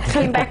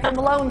 Came back from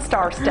the Lone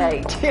Star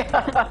State.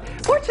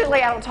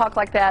 Fortunately, I don't talk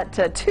like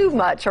that too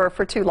much or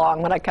for too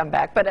long when I come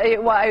back. But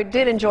I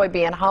did enjoy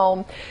being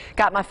home.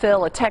 Got my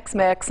fill of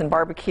Tex-Mex and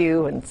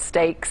barbecue and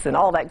steaks and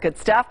all that good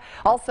stuff.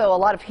 Also, a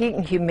lot of heat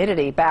and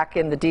humidity back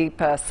in the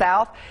deep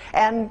south.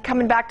 And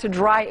coming back to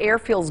dry air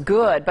feels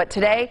good. But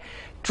today,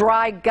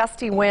 dry,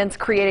 gusty winds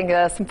creating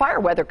some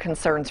fire weather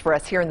concerns for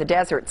us here in the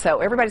desert. So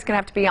everybody's going to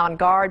have to be on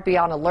guard, be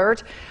on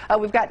alert.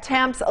 We've got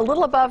temps a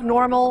little above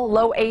normal,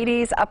 low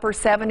 80s, upper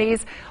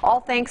 70s, all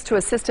thanks to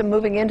a system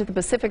moving into the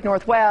Pacific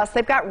Northwest.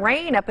 They've got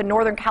rain up in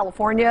Northern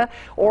California,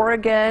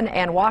 Oregon,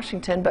 and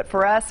Washington. But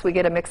for us, we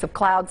get a mix of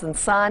clouds and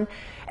sun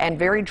and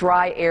very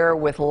dry air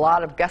with a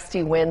lot of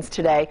gusty winds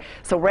today.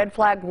 So red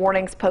flag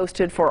warnings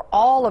posted for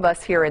all of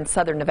us here in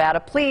southern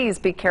Nevada. Please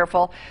be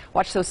careful.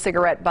 Watch those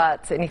cigarette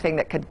butts. Anything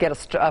that could get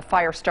a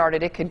fire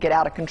started, it could get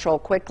out of control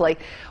quickly.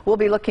 We'll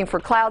be looking for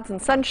clouds and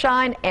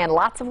sunshine and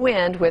lots of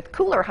wind with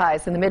cooler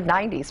highs in the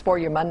mid-90s for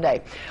your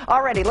Monday.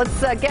 Alrighty,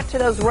 let's get to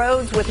those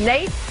roads with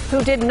Nate,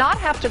 who did not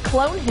have to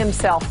clone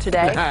himself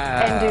today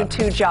and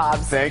do 2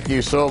 jobs. Thank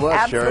you so much,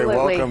 Absolutely.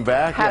 Sherry. Welcome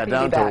back. Happy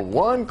down to to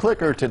 1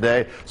 clicker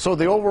today. So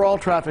the overall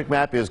traffic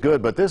map is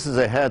good, but this is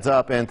a heads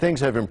up, and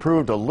things have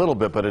improved a little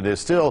bit, but it is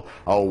still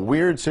a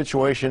weird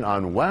situation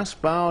on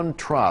westbound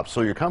Trop.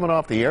 So you're coming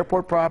off the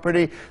airport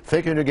property,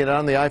 thinking to get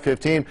on the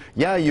I-15.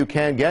 Yeah, you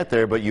can get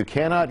there, but you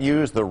cannot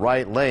use the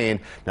right lane.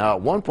 Now,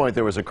 at one point,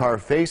 there was a car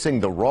facing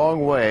the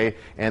wrong way,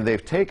 and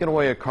they've taken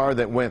away a car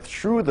that went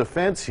through the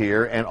fence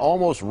here and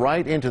almost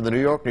right into the New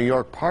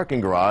York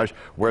parking garage,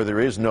 where there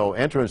is no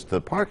entrance to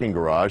the parking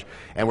garage.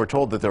 And we're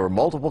told that there were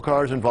multiple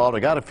cars involved. I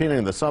got a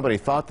feeling that somebody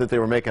thought that they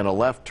were making a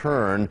left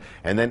turn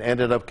and then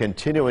ended up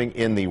continuing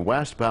in the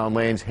westbound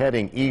lanes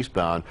heading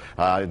eastbound.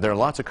 There are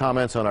lots of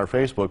comments on our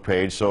Facebook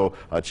page, so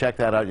check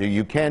that out.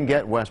 You can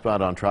get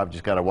westbound on Trop,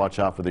 just got to watch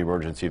out for the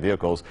emergency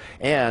vehicles.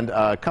 And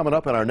coming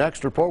up in our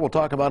next report, we'll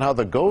talk about how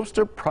the ghost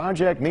of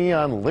Project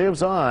Neon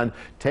lives on,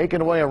 taking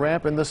away a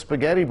ramp in the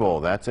Spaghetti Bowl.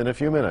 That's in a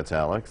few minutes,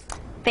 Alex.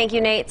 Thank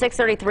you, Nate.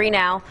 6:33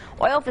 now.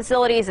 Oil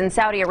facilities in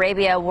Saudi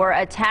Arabia were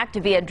attacked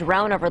via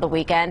drone over the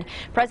weekend.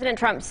 President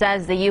Trump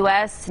says the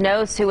U.S.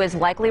 knows who is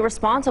likely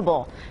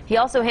responsible. He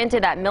also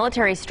hinted that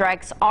military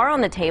strikes are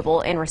on the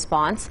table in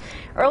response.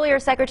 Earlier,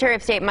 Secretary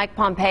of State Mike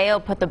Pompeo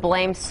put the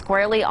blame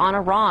squarely on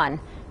Iran.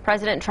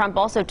 President Trump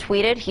also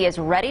tweeted he is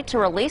ready to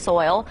release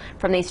oil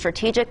from the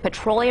Strategic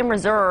Petroleum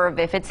Reserve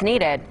if it's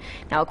needed.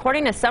 Now,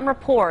 according to some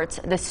reports,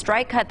 the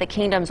strike cut the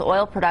kingdom's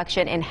oil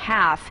production in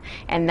half,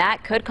 and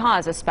that could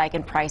cause a spike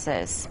in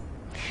prices.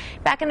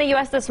 Back in the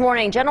U.S. this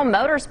morning, General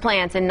Motors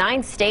plants in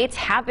 9 states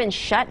have been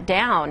shut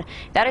down.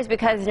 That is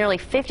because nearly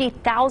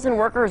 50,000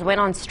 workers went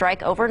on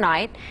strike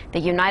overnight. The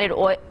United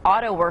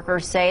Auto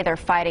Workers say they're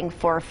fighting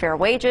for fair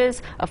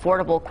wages,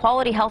 affordable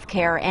quality health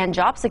care, and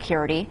job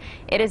security.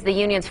 It is the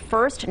union's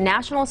first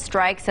national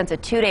strike since a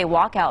 2-day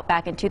walkout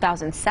back in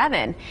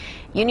 2007.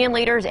 Union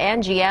leaders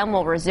and GM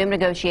will resume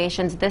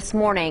negotiations this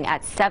morning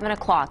at 7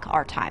 o'clock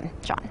our time.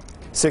 John.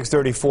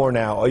 6:34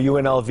 now. A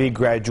UNLV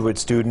graduate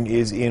student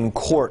is in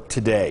court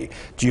today.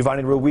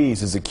 Giovanni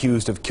Ruiz is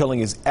accused of killing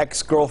his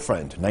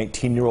ex-girlfriend,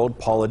 19-year-old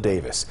Paula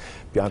Davis.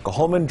 Bianca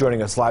Holman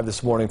joining us live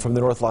this morning from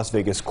the North Las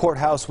Vegas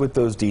courthouse with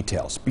those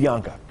details.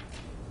 Bianca.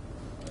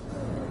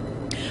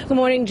 Good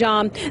morning,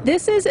 John.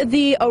 This is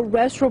the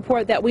arrest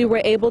report that we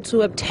were able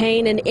to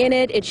obtain, and in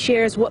it, it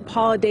shares what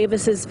Paula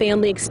Davis's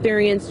family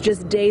experienced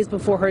just days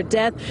before her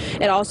death.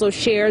 It also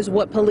shares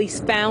what police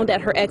found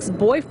at her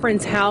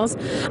ex-boyfriend's house.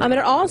 And it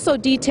also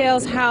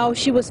details how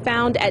she was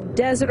found at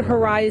Desert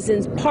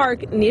Horizons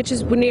Park,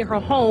 just near her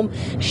home,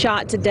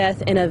 shot to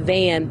death in a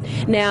van.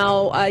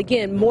 Now,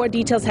 again, more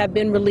details have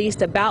been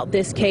released about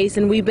this case,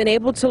 and we've been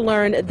able to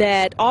learn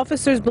that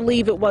officers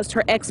believe it was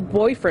her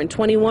ex-boyfriend,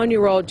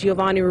 21-year-old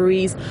Giovanni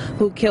Ruiz,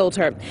 who killed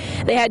her.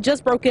 They had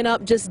just broken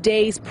up just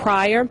days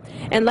prior,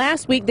 and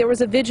last week there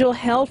was a vigil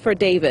held for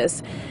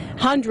Davis.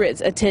 Hundreds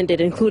attended,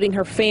 including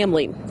her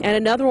family, and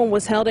another one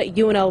was held at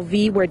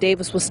UNLV where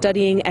Davis was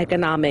studying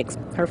economics.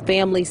 Her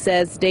family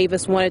says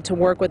Davis wanted to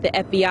work with the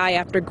FBI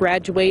after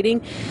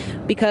graduating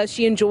because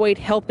she enjoyed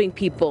helping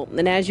people.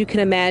 And as you can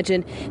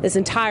imagine, this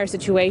entire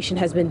situation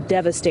has been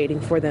devastating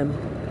for them.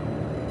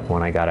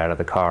 When I got out of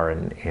the car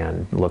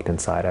and looked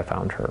inside, I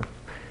found her.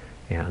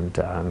 And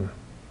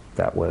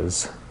that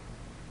was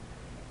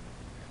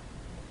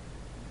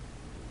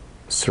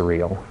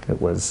surreal.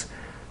 It was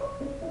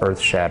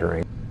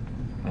earth-shattering.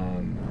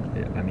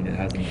 I mean, it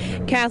hasn't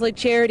been... Catholic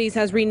Charities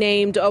has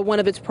renamed one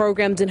of its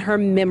programs in her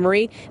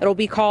memory. It'll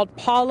be called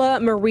Paula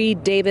Marie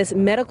Davis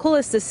Medical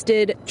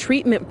Assisted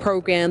Treatment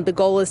Program. The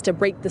goal is to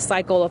break the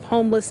cycle of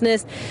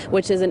homelessness,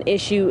 which is an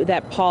issue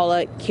that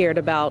Paula cared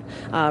about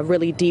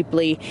really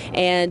deeply.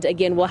 And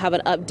again, we'll have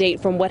an update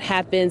from what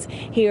happens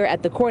here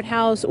at the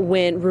courthouse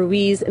when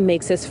Ruiz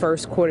makes his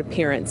first court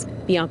appearance.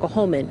 Bianca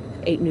Holman,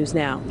 8 News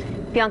Now.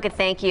 Bianca,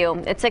 thank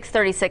you. It's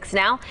 6:36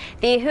 now.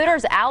 The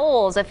Hooters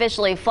Owls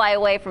officially fly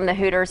away from the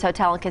Hooters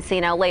Hotel and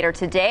Casino later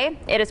today.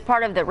 It is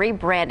part of the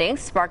rebranding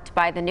sparked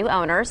by the new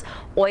owners,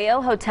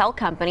 Oyo Hotel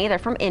Company. They're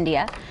from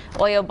India.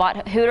 Oyo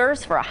bought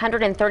Hooters for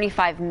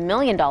 $135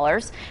 million.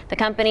 The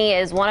company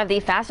is one of the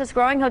fastest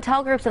growing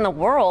hotel groups in the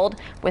world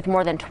with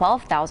more than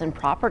 12,000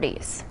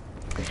 properties.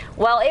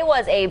 Well, it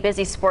was a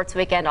busy sports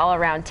weekend all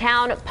around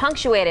town,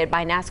 punctuated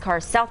by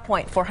NASCAR's South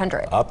Point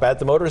 400. Up at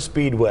the Motor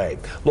Speedway,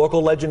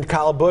 local legend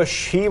Kyle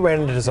Busch, he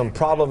ran into some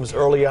problems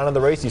early on in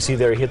the race. You see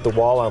there he hit the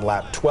wall on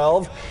lap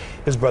 12.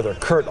 His brother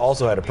Kurt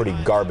also had a pretty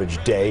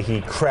garbage day. He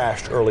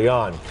crashed early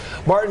on.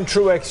 Martin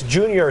Truex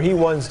Jr., he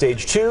won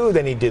stage 2,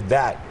 then he did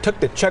that, took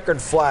the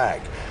checkered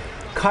flag.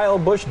 Kyle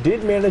Busch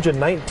did manage a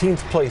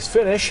 19th place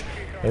finish,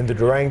 and the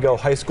Durango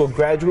High School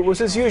graduate was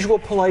his usual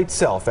polite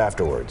self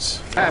afterwards.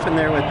 What happened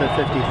there with the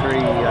 53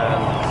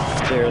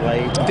 clear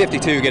late?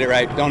 52, get it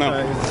right, don't know.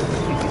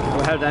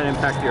 Well, how did that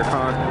impact your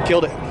car?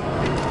 Killed it.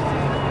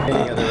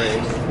 Any other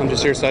race? I'm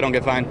just here so I don't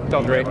get fined.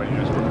 Felt great.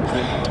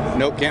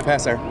 Nope, can't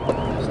pass there.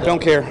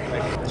 Don't care.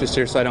 Just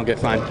here so I don't get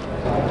fined.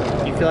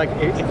 You feel like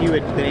if you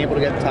had been able to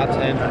get the top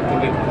 10,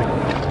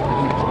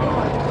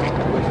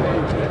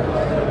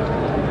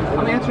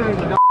 I'm answering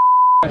the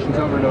questions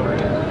over and over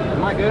again.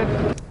 Am I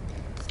good?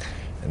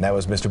 And that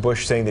was Mr.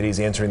 Busch saying that he's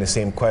answering the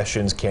same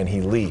questions. Can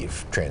he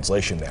leave?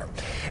 Translation there.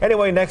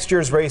 Anyway, next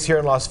year's race here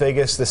in Las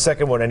Vegas, the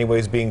second one anyway,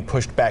 is being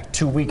pushed back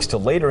 2 weeks to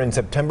later in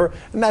September.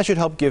 And that should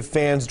help give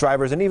fans,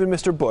 drivers, and even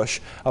Mr. Busch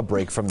a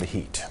break from the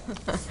heat.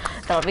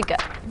 That'll be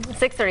good.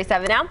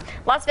 6:37 now.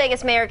 Las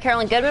Vegas Mayor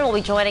Carolyn Goodman will be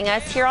joining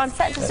us here on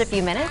set in just a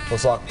few minutes.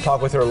 We'll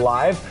talk with her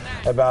live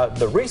about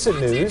the recent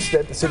news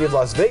that the city of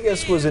Las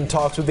Vegas was in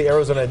talks with the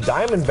Arizona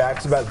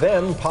Diamondbacks about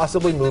them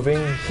possibly moving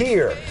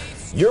here.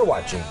 You're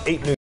watching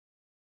 8 News.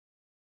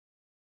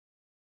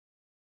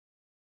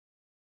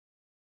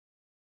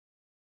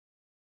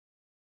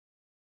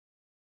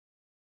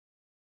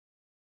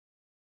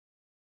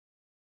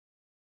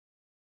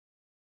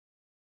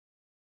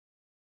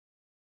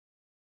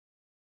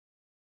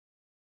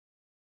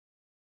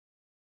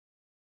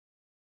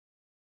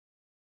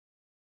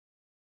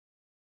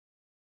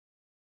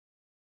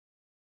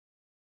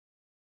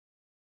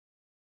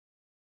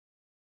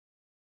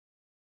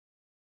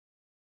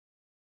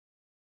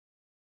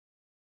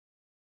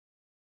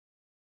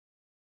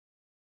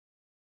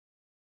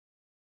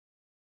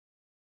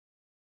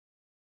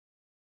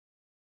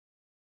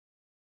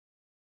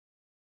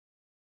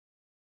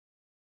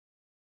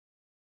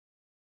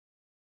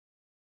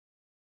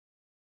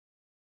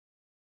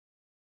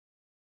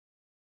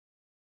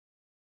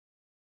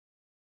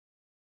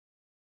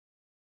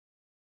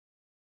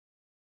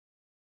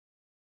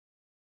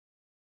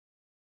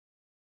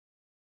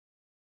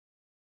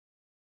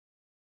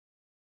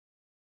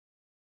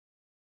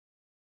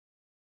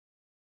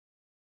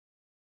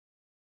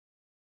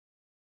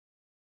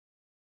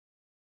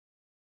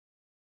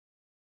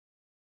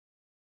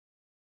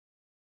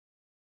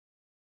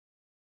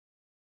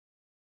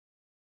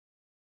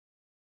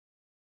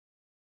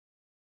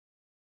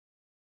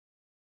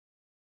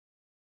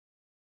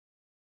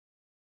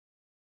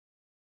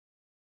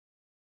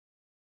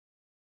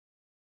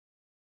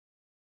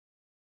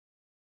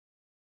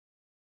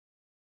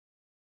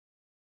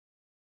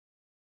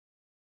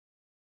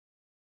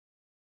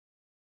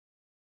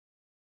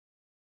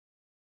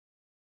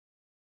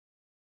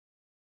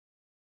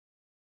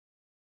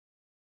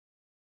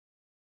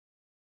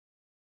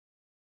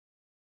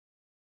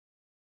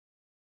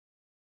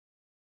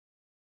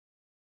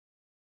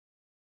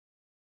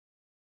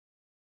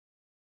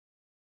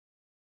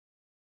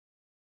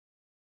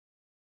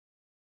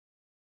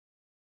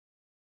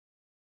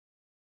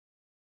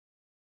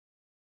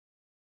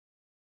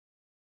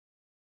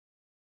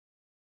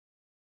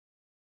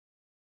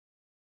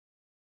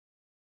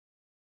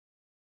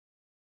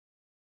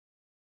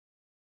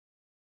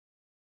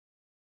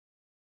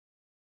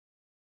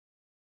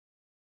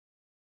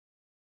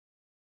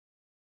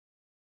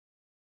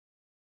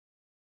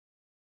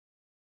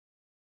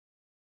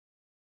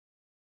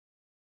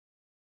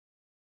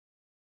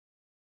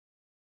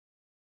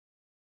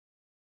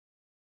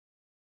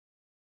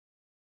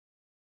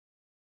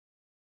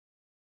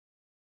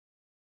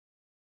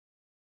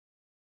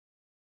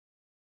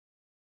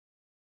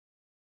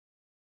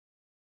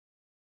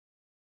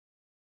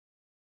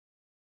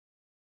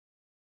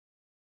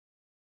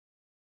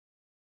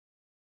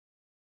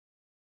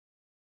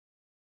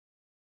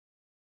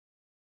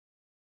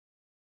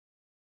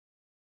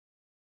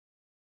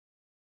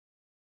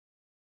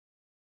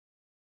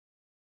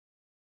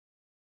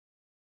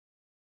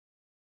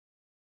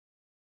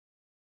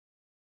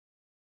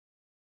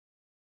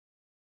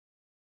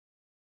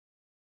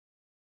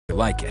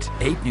 like it.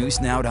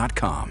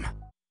 8newsnow.com.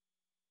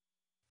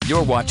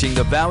 You're watching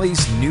the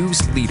Valley's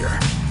news leader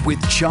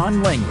with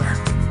John Langler,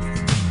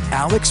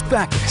 Alex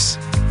Backus,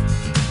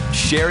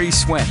 Sherry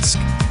Swensk,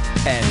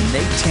 and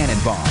Nate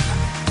Tannenbaum.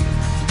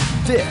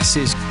 This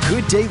is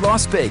Good Day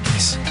Las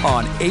Vegas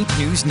on 8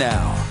 News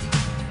Now.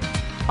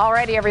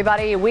 Alrighty,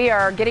 everybody, we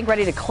are getting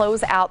ready to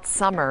close out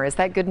summer. Is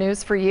that good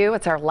news for you?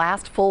 It's our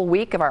last full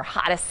week of our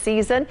hottest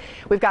season.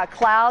 We've got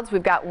clouds,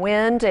 we've got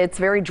wind. It's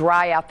very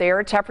dry out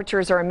there.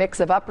 Temperatures are a mix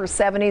of upper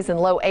 70s and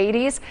low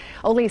 80s.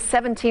 Only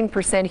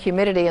 17%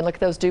 humidity, and look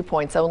at those dew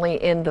points,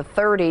 only in the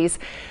 30s.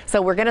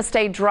 So we're going to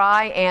stay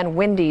dry and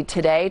windy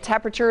today.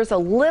 Temperatures a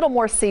little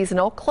more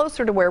seasonal,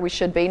 closer to where we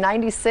should be.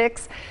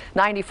 96,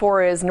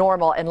 94 is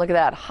normal, and look at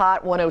that,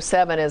 hot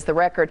 107 is the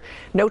record.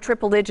 No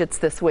triple digits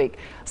this week.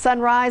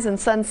 Sunrise and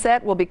sunset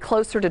will be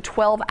closer to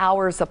 12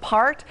 hours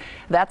apart.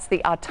 That's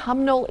the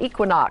autumnal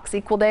equinox.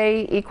 Equal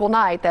day, equal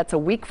night. That's a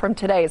week from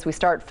today as we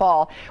start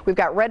fall. We've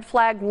got red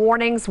flag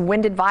warnings,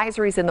 wind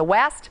advisories in the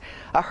west,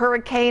 a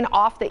hurricane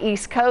off the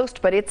east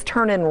coast, but it's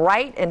turning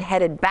right and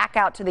headed back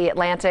out to the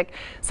Atlantic,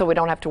 so we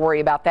don't have to worry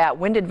about that.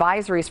 Wind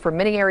advisories for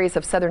many areas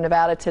of southern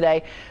Nevada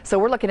today. So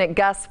we're looking at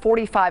gusts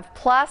 45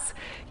 plus.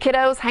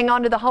 Kiddos, hang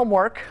on to the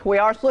homework. We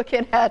are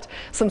looking at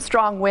some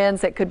strong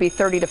winds that could be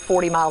 30 to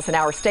 40 miles an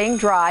hour, staying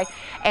dry,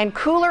 and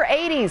cooler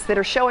 80s that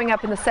are showing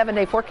up in the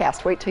 7-day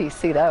forecast. Wait till you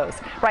see those.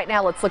 Right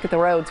now, let's look at the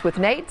roads with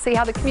Nate, see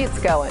how the commute's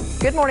going.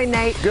 Good morning,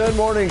 Nate. Good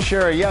morning,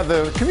 Sherry. Yeah,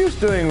 the commute's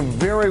doing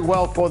very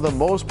well for the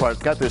most part.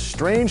 Got this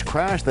strange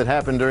crash that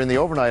happened during the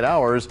overnight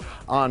hours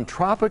on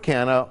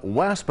Tropicana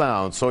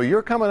westbound. So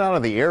you're coming out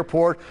of the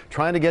airport,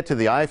 trying to get to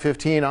the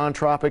I-15 on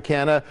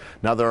Tropicana.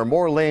 Now, there are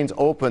more lanes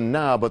open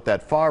now, but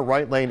that far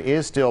right lane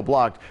is still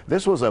blocked.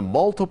 This was a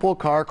multiple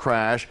car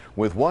crash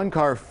with one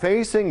car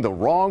facing the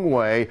wrong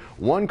way,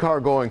 one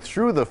car going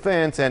through the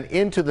fence and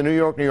into the New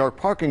York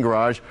parking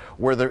garage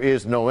where there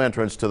is no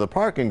entrance to the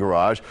parking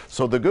garage.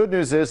 So the good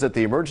news is that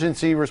the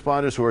emergency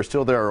responders who are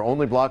still there are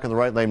only blocking the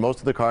right lane. Most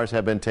of the cars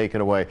have been taken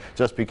away.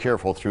 Just be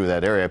careful through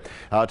that area.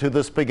 To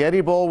the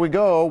Spaghetti Bowl we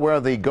go, where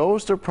the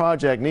ghost of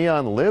Project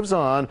Neon lives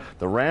on.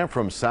 The ramp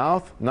from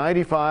South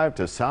 95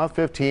 to South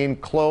 15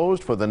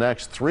 closed for the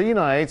next 3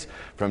 nights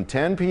from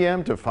 10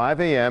 p.m. to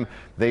 5 a.m.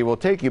 They will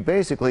take you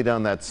basically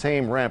down that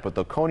same ramp at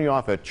the Coney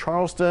off at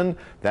Charleston.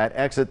 That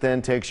exit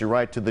then takes you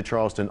right to the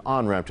Charleston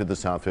on-ramp to the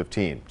South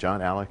 15.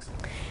 John, Alex?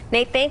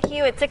 Nate, thank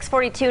you. It's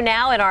 6:42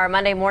 now in our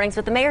Monday Mornings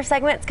with the Mayor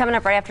segment. It's coming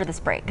up right after this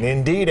break.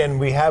 Indeed, and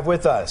we have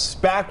with us,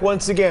 back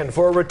once again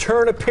for a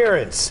return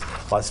appearance,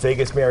 Las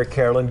Vegas Mayor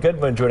Carolyn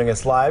Goodman joining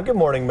us live. Good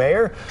morning,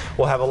 Mayor.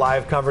 We'll have a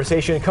live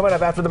conversation coming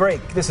up after the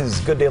break. This is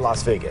Good Day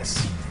Las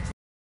Vegas.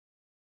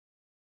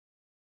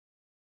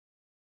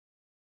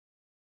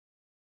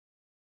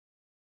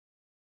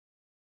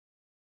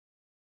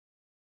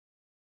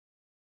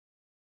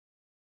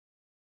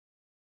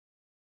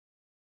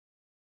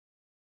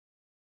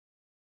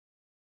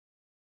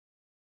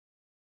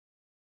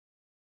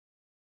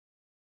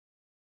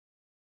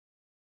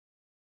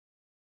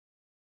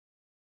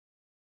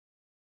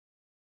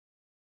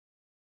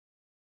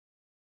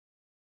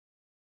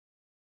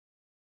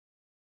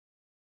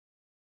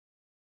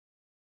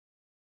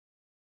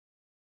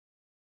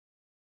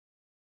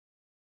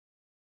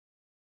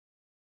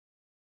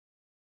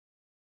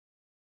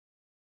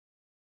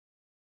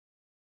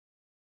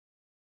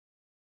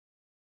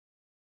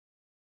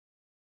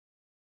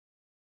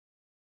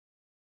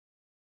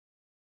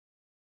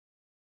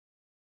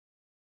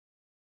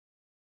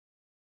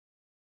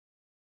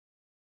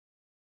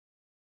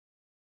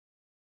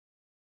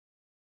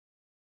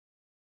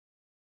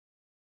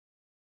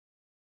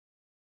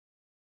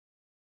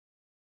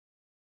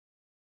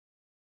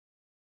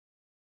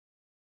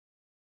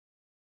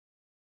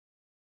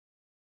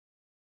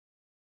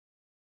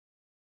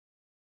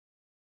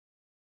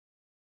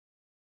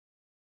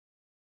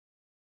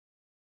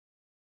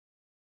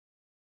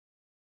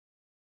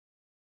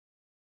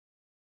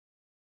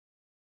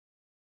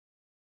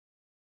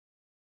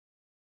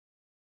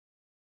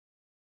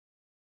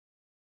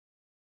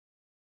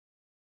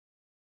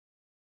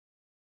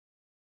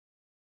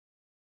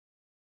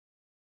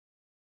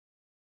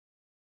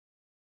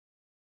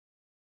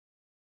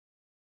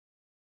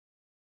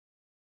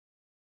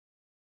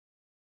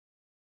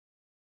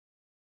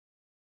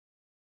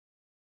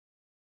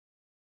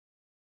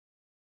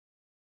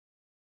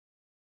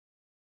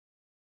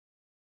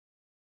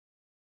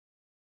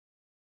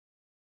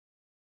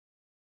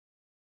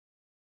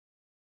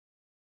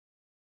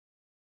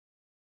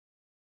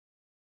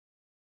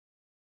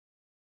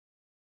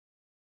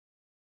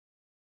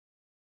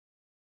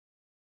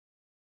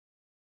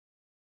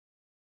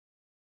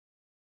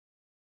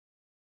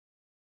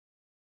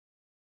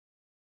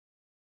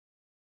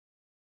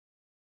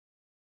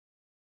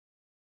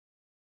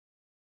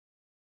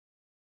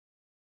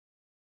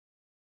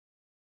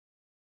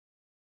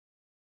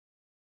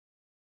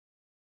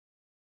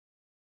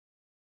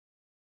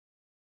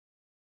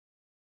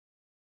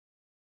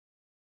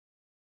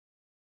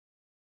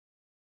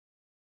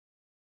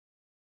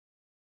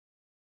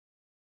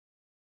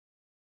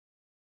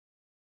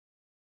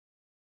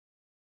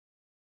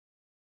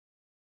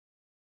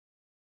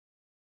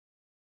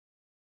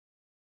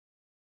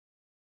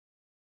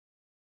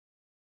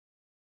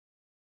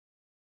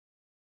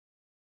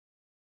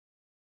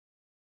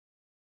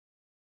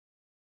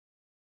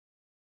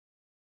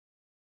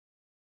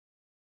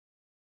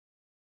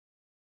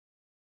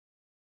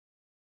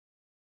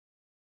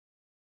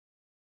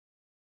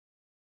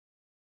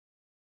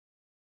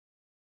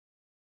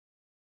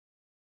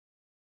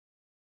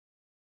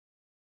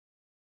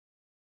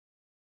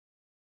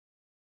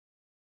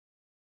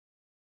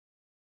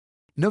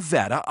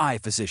 Nevada Eye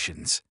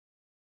Physicians.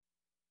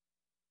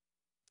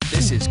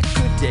 This is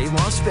Good Day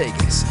Las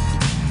Vegas.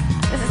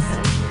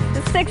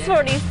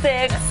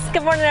 6:46.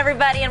 Good morning,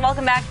 everybody, and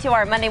welcome back to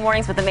our Monday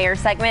Mornings with the Mayor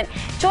segment.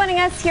 Joining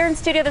us here in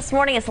studio this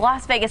morning is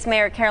Las Vegas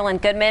Mayor Carolyn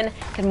Goodman.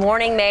 Good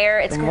morning, Mayor.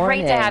 It's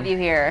great to have you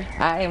here.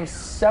 I am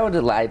so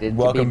delighted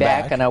to Welcome be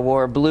back, back, and I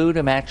wore blue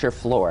to match your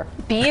floor.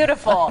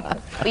 Beautiful.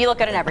 Well, you look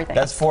good in everything.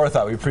 That's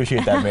forethought. We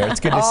appreciate that, Mayor.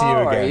 It's good to see you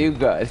again. Are you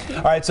good?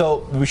 All right,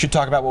 so we should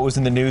talk about what was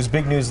in the news.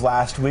 Big news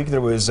last week.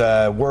 There was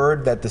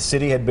word that the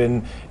city had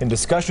been in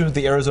discussion with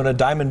the Arizona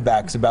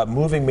Diamondbacks about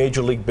moving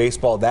Major League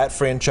Baseball, that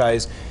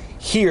franchise,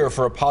 here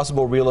for a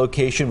possible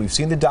relocation. We've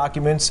seen the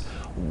documents.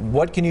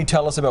 What can you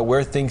tell us about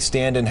where things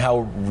stand and how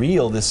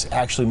real this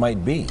actually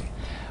might be?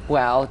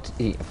 Well,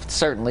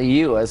 certainly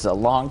you, as a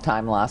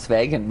longtime Las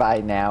Vegan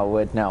by now,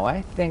 would know.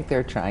 I think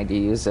they're trying to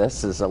use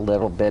this as a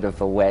little bit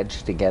of a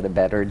wedge to get a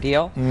better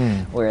deal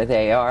where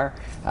they are.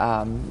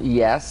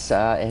 Yes,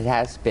 it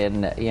has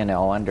been, you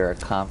know, under a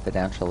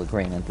confidential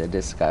agreement, the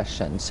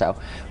discussion. So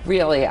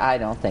really, I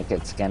don't think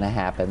it's going to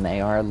happen. They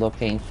are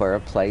looking for a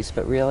place,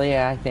 but really,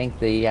 I think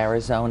the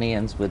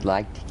Arizonians would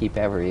like to keep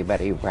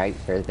everybody right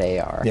where they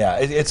are. Yeah,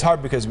 it's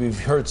hard because we've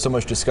heard so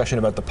much discussion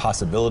about the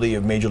possibility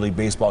of Major League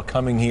Baseball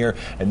coming here,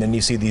 and then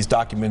you see these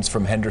documents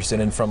from Henderson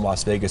and from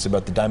Las Vegas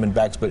about the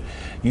Diamondbacks, but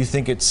you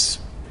think it's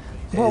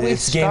we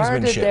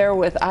started gamesmanship. there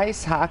with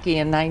ice hockey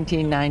in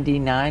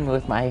 1999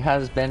 with my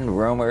husband,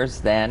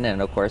 rumors then,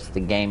 and of course the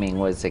gaming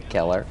was a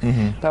killer.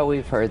 But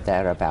we've heard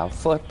that about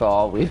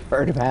football, we've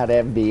heard about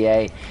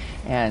NBA,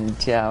 and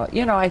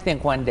you know, I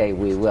think one day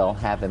we will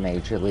have a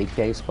Major League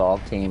Baseball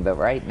team, but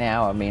right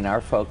now, I mean,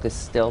 our focus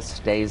still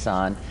stays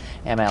on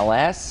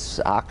MLS,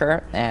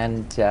 soccer,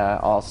 and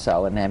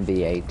also an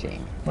NBA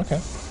team.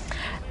 Okay.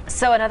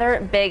 So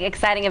another big,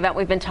 exciting event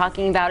we've been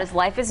talking about is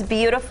Life is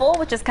Beautiful,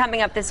 which is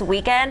coming up this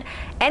weekend.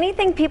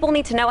 Anything people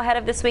need to know ahead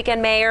of this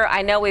weekend, Mayor?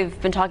 I know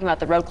we've been talking about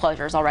the road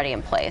closures already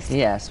in place.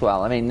 Yes,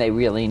 well, I mean, they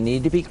really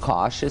need to be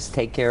cautious,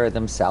 take care of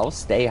themselves,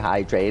 stay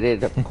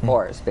hydrated, of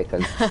course,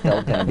 because it's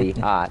still going to be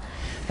hot.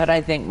 But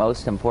I think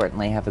most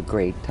importantly, have a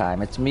great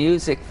time. It's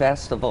music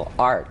festival,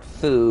 art,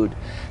 food,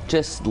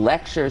 just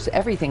lectures,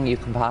 everything you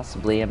can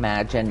possibly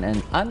imagine.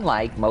 And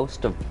unlike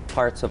most of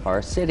parts of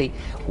our city,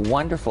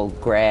 wonderful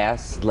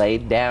grass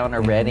laid down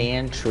already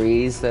and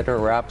trees that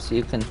are up, so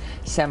you can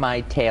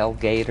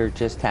semi-tailgate or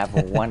just have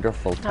a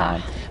wonderful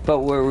time. But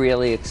we're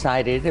really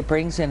excited. It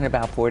brings in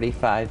about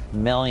 $45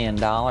 million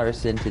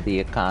into the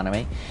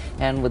economy.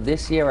 And with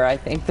this year, I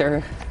think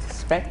they're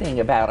expecting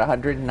about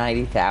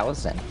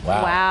 190,000.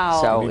 Wow.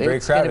 So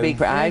it's going to be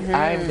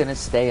I'm going to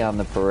stay on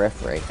the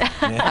periphery.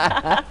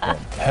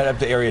 Head up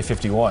to Area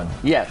 51.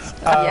 Yes.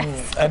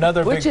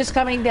 Another Which is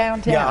coming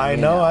downtown. Yeah, I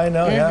know.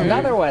 Yeah.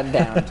 Another one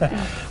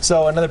downtown.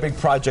 So another big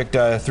project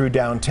through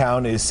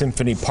downtown is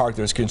Symphony Park.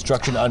 There's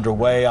construction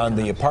underway on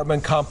the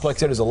apartment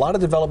complex. There's a lot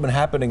of development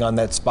happening on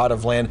that spot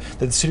of land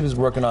that the city was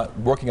working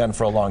on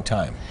for a long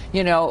time.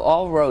 You know,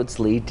 all roads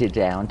lead to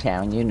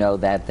downtown. You know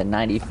that, the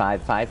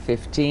 95,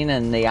 515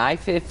 and the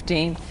I-15.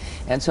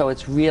 And so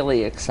it's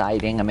really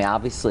exciting. I mean,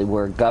 obviously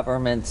we're a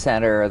government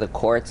center, the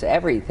courts,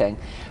 everything.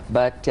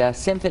 But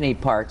Symphony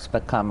Park's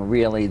become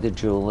really the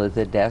jewel of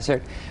the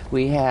desert.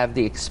 We have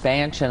the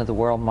expansion of the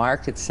World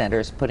Market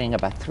Centers, putting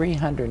about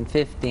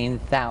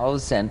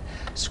 315,000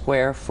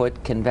 square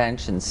foot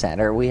convention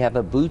center. We have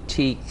a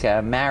boutique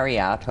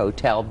Marriott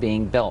hotel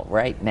being built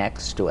right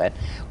next to it.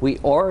 We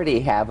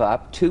already have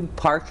up 2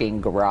 parking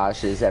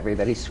garages.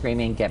 Everybody's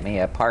screaming, get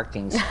me a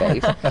parking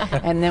space.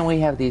 And then we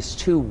have these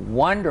 2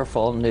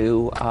 wonderful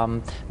new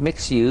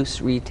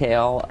mixed-use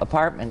retail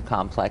apartment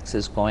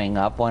complexes going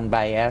up, one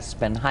by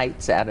Aspen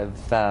Heights out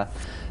of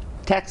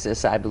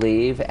Texas, I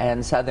believe,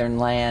 and Southern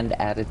Land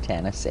out of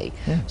Tennessee.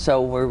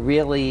 So we're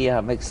really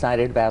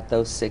excited about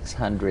those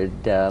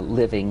 600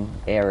 living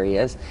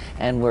areas,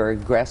 and we're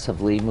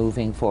aggressively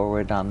moving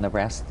forward on the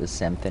rest of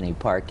Symphony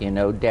Park. You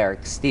know,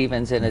 Derek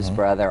Stevens and his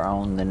brother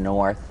own the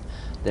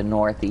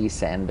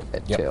northeast end of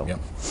it too.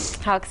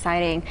 How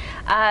exciting.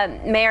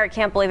 Mayor, I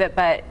can't believe it,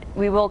 but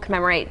we will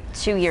commemorate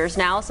 2 years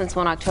now since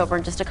 1 October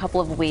in just a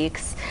couple of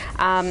weeks.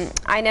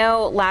 I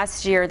know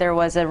last year there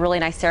was a really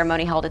nice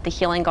ceremony held at the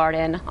Healing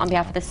Garden on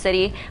behalf of the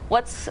city.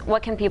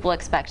 What can people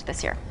expect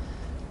this year?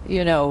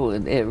 You know,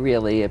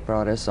 it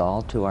brought us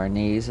all to our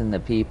knees, and the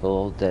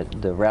people,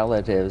 the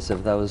relatives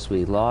of those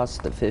we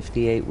lost, the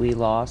 58 we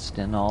lost,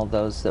 and all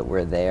those that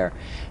were there,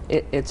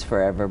 it's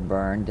forever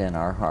burned in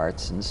our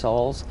hearts and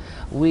souls.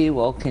 We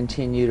will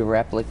continue to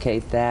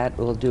replicate that.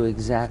 We'll do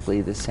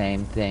exactly the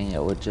same thing.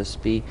 It would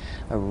just be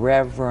a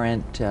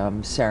reverent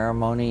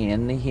ceremony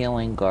in the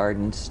Healing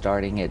Garden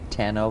starting at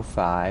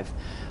 10:05.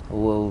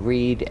 We'll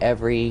read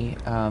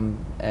everyone's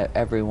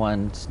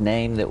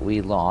name that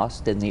we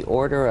lost in the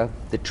order of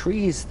the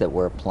trees that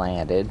were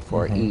planted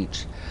for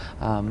each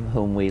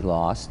whom we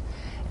lost.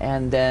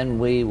 And then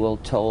we will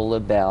toll a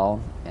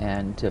bell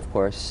and, of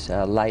course,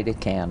 light a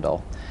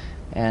candle.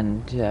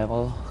 And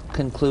we'll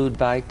conclude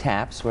by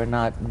taps. We're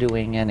not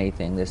doing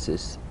anything. This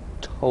is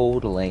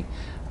totally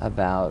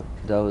about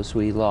those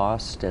we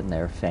lost and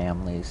their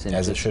families. And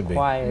as it just should be.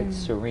 Quiet,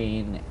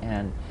 serene,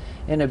 and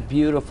in a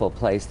beautiful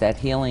place. That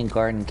healing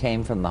garden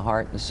came from the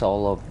heart and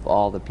soul of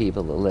all the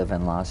people that live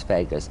in Las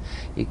Vegas.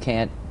 You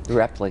can't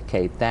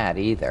replicate that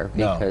either,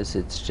 because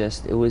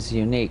it was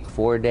unique.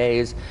 4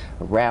 days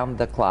around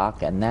the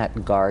clock, and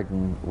that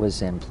garden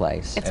was in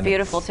place. It's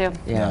beautiful too.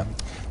 Yeah.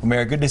 Well,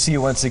 Mayor, good to see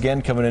you once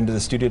again coming into the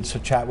studio to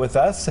chat with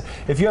us.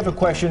 If you have a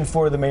question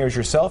for the mayors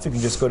yourself, you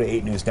can just go to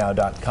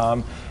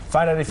 8newsnow.com.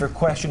 Find out if your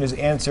question is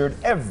answered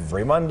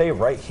every Monday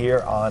right here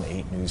on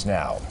 8 News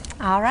Now.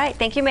 All right.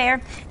 Thank you, Mayor.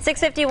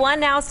 6:51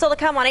 now. Still to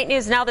come on 8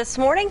 News Now this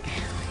morning.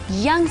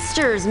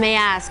 Youngsters may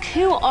ask,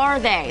 who are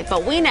they?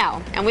 But we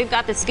know, and we've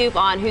got the scoop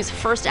on whose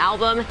first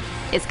album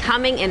is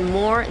coming in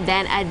more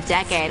than a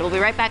decade. We'll be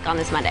right back on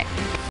this Monday.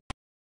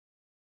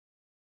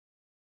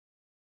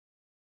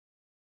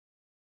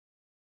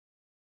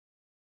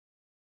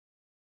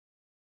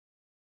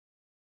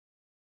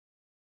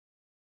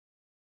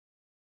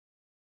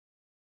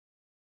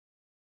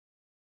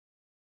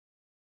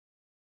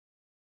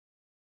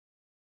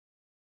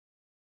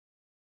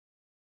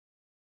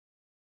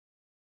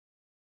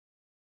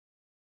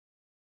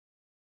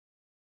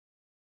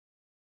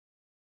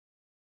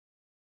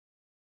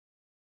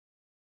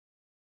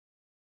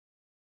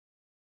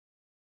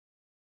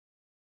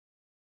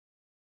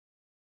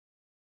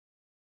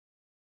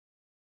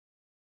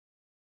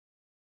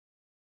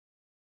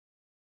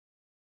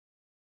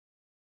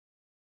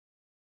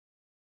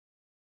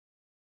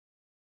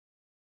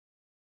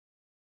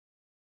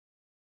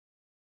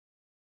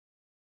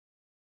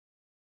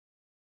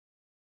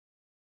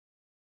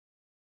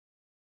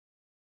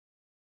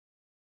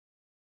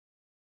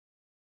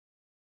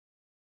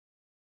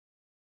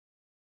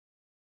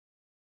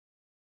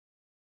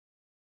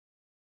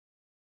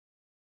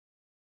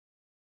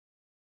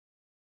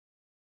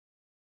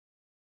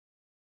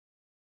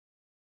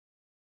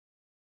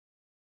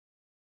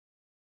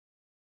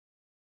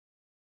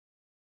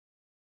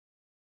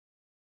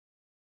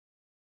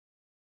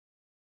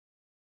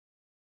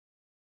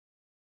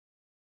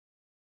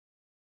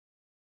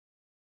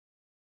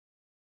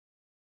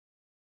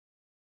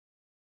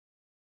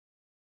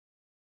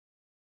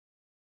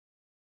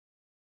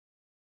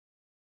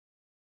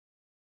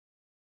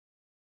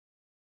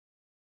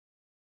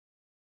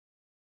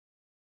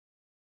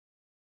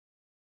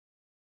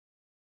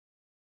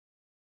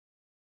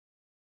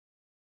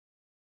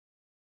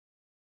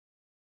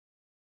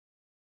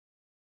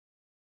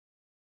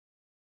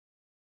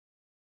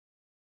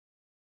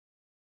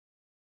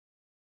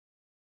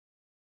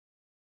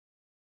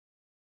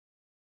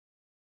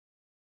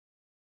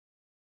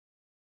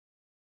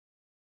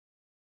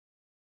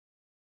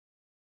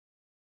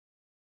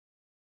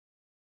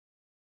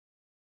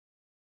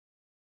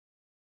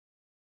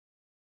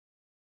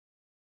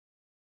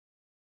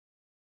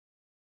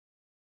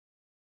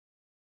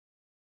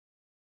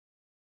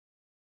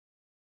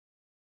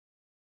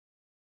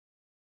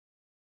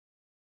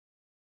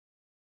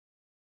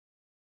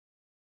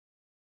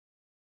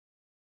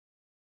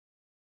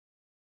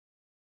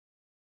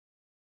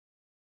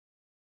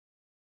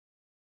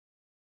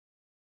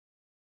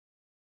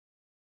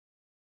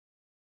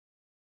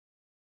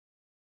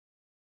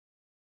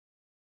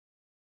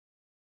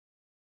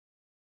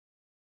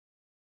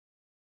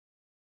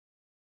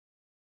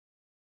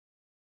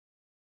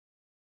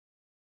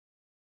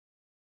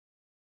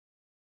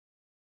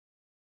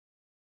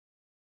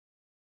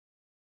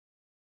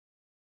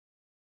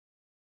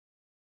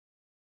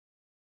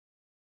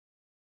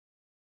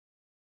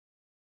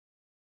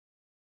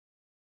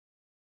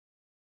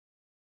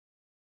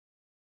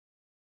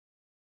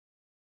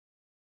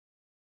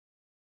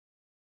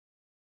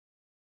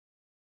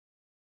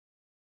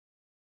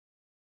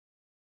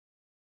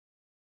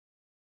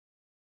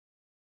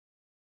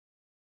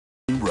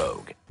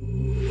 Rogue.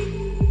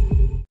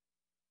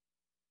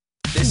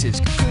 This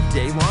is Good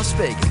Day Las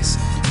Vegas.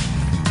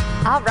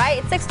 All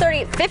right, it's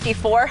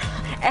 6:54,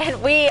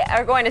 and we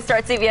are going to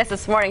start CBS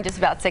This Morning just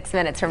about 6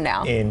 minutes from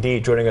now.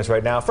 Indeed. Joining us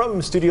right now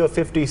from Studio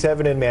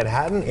 57 in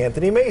Manhattan,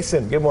 Anthony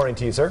Mason. Good morning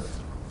to you, sir.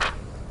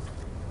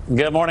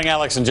 Good morning,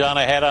 Alex and John.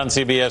 Ahead on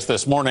CBS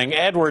This Morning,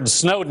 Edward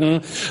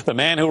Snowden, the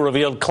man who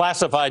revealed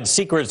classified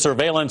secret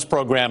surveillance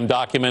program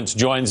documents,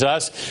 joins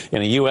us.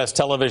 In a U.S.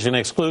 television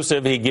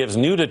exclusive, he gives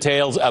new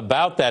details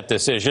about that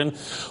decision.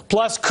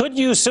 Plus, could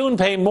you soon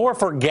pay more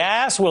for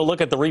gas? We'll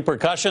look at the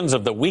repercussions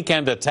of the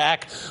weekend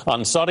attack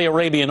on Saudi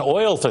Arabian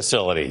oil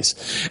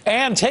facilities.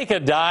 And take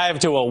a dive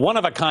to a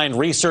one-of-a-kind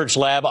research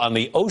lab on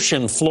the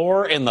ocean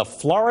floor in the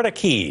Florida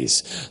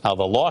Keys. How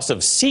the loss of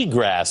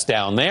seagrass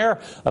down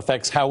there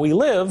affects how we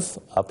live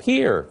up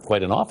here.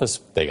 Quite an office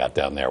they got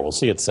down there. We'll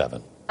see at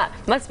 7.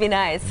 Must be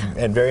nice.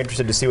 And very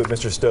interested to see what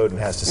Mr. Snowden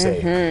has to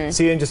say.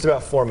 See you in just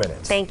about 4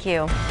 minutes. Thank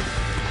you.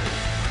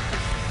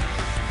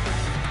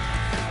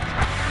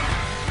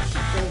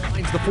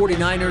 The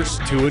 49ers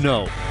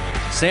 2-0.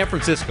 San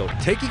Francisco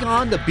taking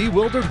on the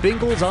bewildered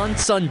Bengals on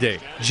Sunday.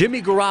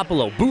 Jimmy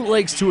Garoppolo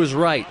bootlegs to his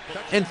right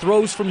and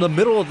throws from the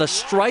middle of the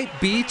stripe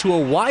B to a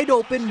wide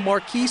open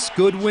Marquise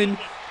Goodwin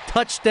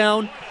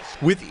touchdown.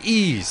 with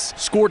ease.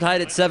 Score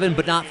tied at 7,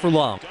 but not for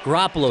long.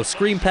 Garoppolo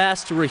screen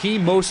pass to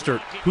Raheem Mostert,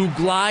 who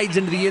glides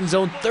into the end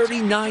zone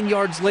 39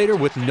 yards later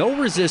with no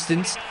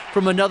resistance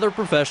from another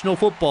professional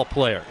football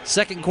player.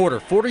 Second quarter,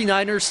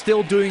 49ers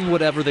still doing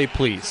whatever they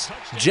please.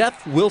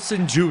 Jeff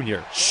Wilson Jr.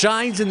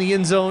 shines in the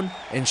end zone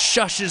and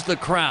shushes the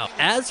crowd.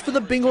 As for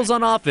the Bengals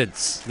on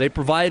offense, they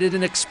provided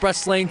an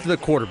express lane to the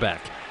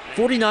quarterback.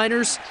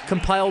 49ers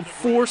compiled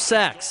 4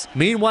 sacks.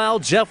 Meanwhile,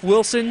 Jeff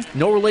Wilson,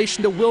 no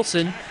relation to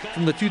Wilson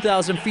from the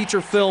 2000 feature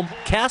film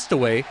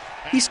Castaway,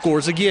 he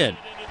scores again.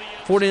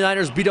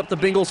 49ers beat up the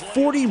Bengals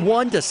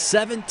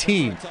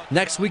 41-17.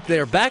 Next week, they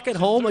are back at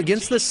home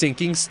against the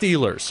sinking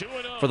Steelers.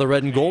 For the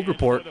Red and Gold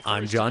Report,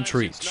 I'm John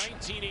Treach.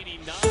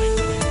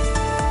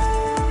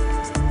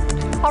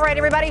 All right,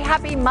 everybody,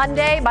 happy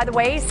Monday. By the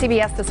way,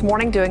 CBS this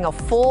morning doing a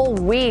full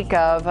week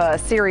of a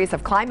series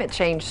of climate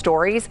change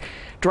stories.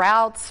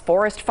 Droughts,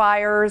 forest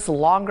fires,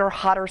 longer,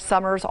 hotter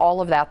summers, all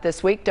of that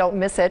this week. Don't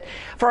miss it.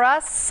 For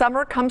us,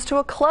 summer comes to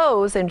a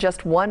close in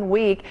just 1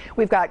 week.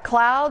 We've got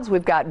clouds,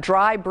 we've got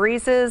dry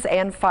breezes,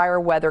 and fire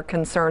weather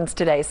concerns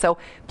today. So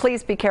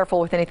please be careful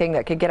with anything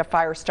that could get a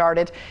fire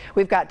started.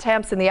 We've got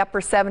temps in the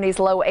upper 70s,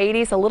 low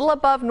 80s, a little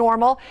above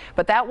normal,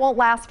 but that won't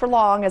last for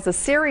long as a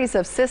series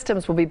of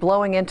systems will be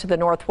blowing into the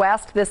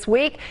northwest this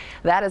week.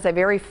 That is a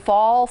very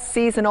fall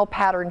seasonal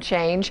pattern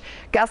change.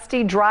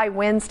 Gusty, dry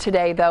winds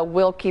today, though,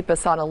 will keep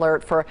us on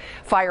alert for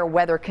fire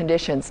weather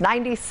conditions.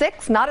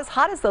 96, not as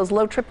hot as those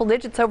low triple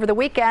digits over the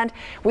weekend.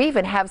 We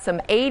even have some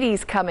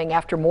 80s coming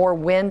after more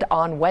wind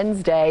on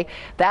Wednesday.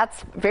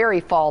 That's very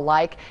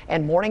fall-like,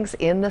 and mornings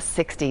in the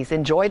 60s.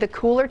 Enjoy the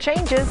cooler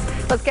changes.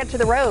 Let's get to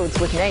the roads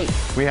with Nate.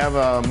 We have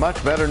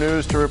much better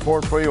news to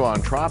report for you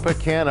on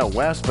Tropicana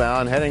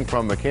westbound, heading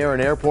from McCarran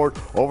Airport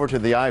over to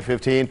the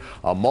I-15.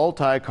 A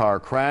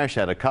multi-car crash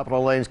had a couple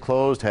of lanes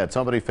closed, had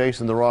somebody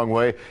facing the wrong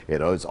way.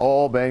 It has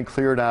all been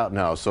cleared out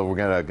now, so we're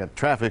going to get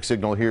traffic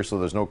signal here so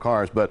there's no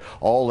cars, but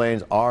all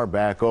lanes are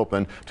back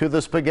open. To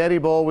the Spaghetti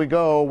Bowl we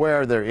go,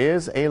 where there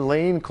is a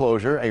lane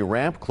closure, a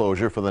ramp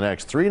closure for the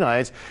next 3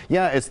 nights.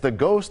 Yeah, it's the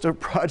ghost of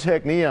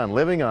Project Neon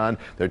living on.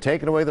 They're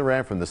taking away the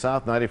ramp from the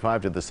South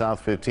 95 to the South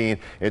 15.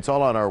 It's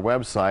all on our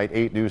website,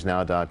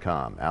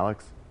 8newsnow.com.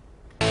 Alex?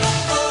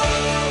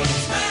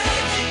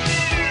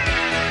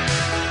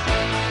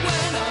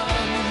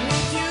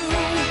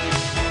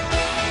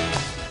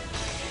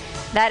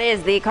 That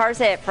is the Cars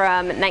hit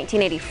from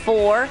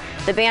 1984.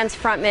 The band's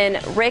frontman,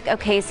 Rick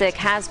Ocasek,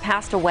 has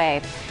passed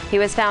away. He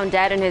was found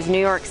dead in his New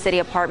York City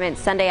apartment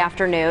Sunday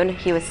afternoon.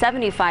 He was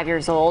 75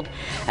 years old.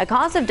 A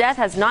cause of death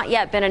has not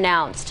yet been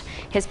announced.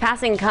 His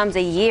passing comes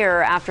a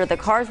year after the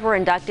Cars were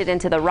inducted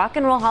into the Rock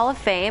and Roll Hall of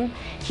Fame.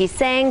 He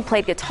sang,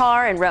 played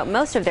guitar, and wrote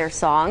most of their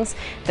songs.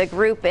 The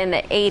group in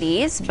the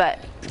 80s, but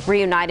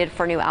reunited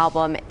for a new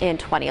album in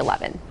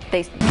 2011.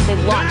 They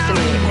launched a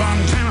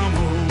new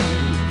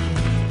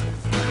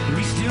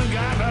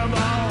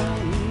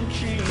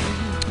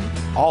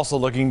Also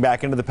looking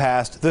back into the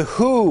past, The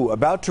Who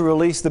about to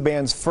release the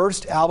band's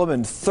first album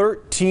in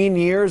 13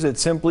 years.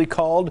 It's simply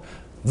called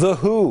The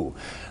Who.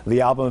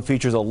 The album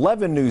features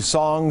 11 new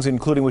songs,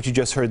 including what you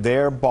just heard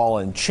there, Ball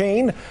and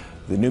Chain.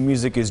 The new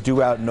music is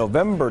due out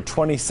November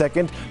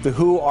 22nd. The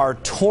Who are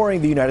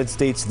touring the United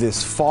States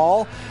this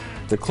fall.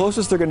 The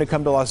closest they're going to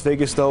come to Las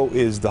Vegas, though,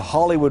 is the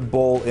Hollywood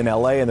Bowl in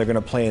L.A., and they're going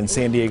to play in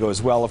San Diego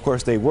as well. Of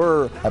course, they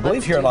were, I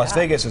believe, here in Las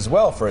Vegas as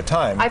well for a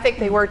time. I think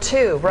they were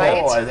too,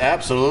 right? Oh,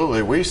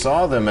 absolutely. We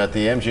saw them at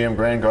the MGM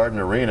Grand Garden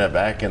Arena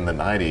back in the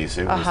 90s.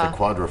 It was the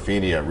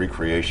Quadrophenia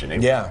recreation. It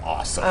was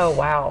awesome. Oh,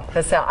 wow.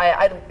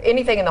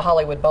 Anything in the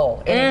Hollywood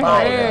Bowl.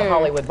 Anybody in the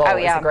Hollywood Bowl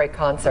is a great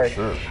concert.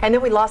 Sure. And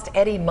then we lost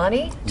Eddie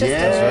Money.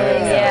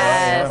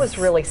 That was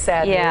really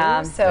sad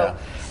news. So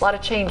a lot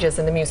of changes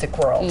in the music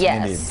world.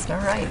 Yes. All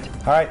right.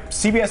 All right,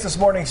 CBS This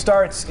Morning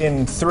starts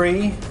in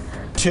 3,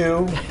 2,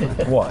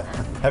 1.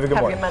 Have a good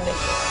morning. Happy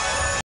Monday.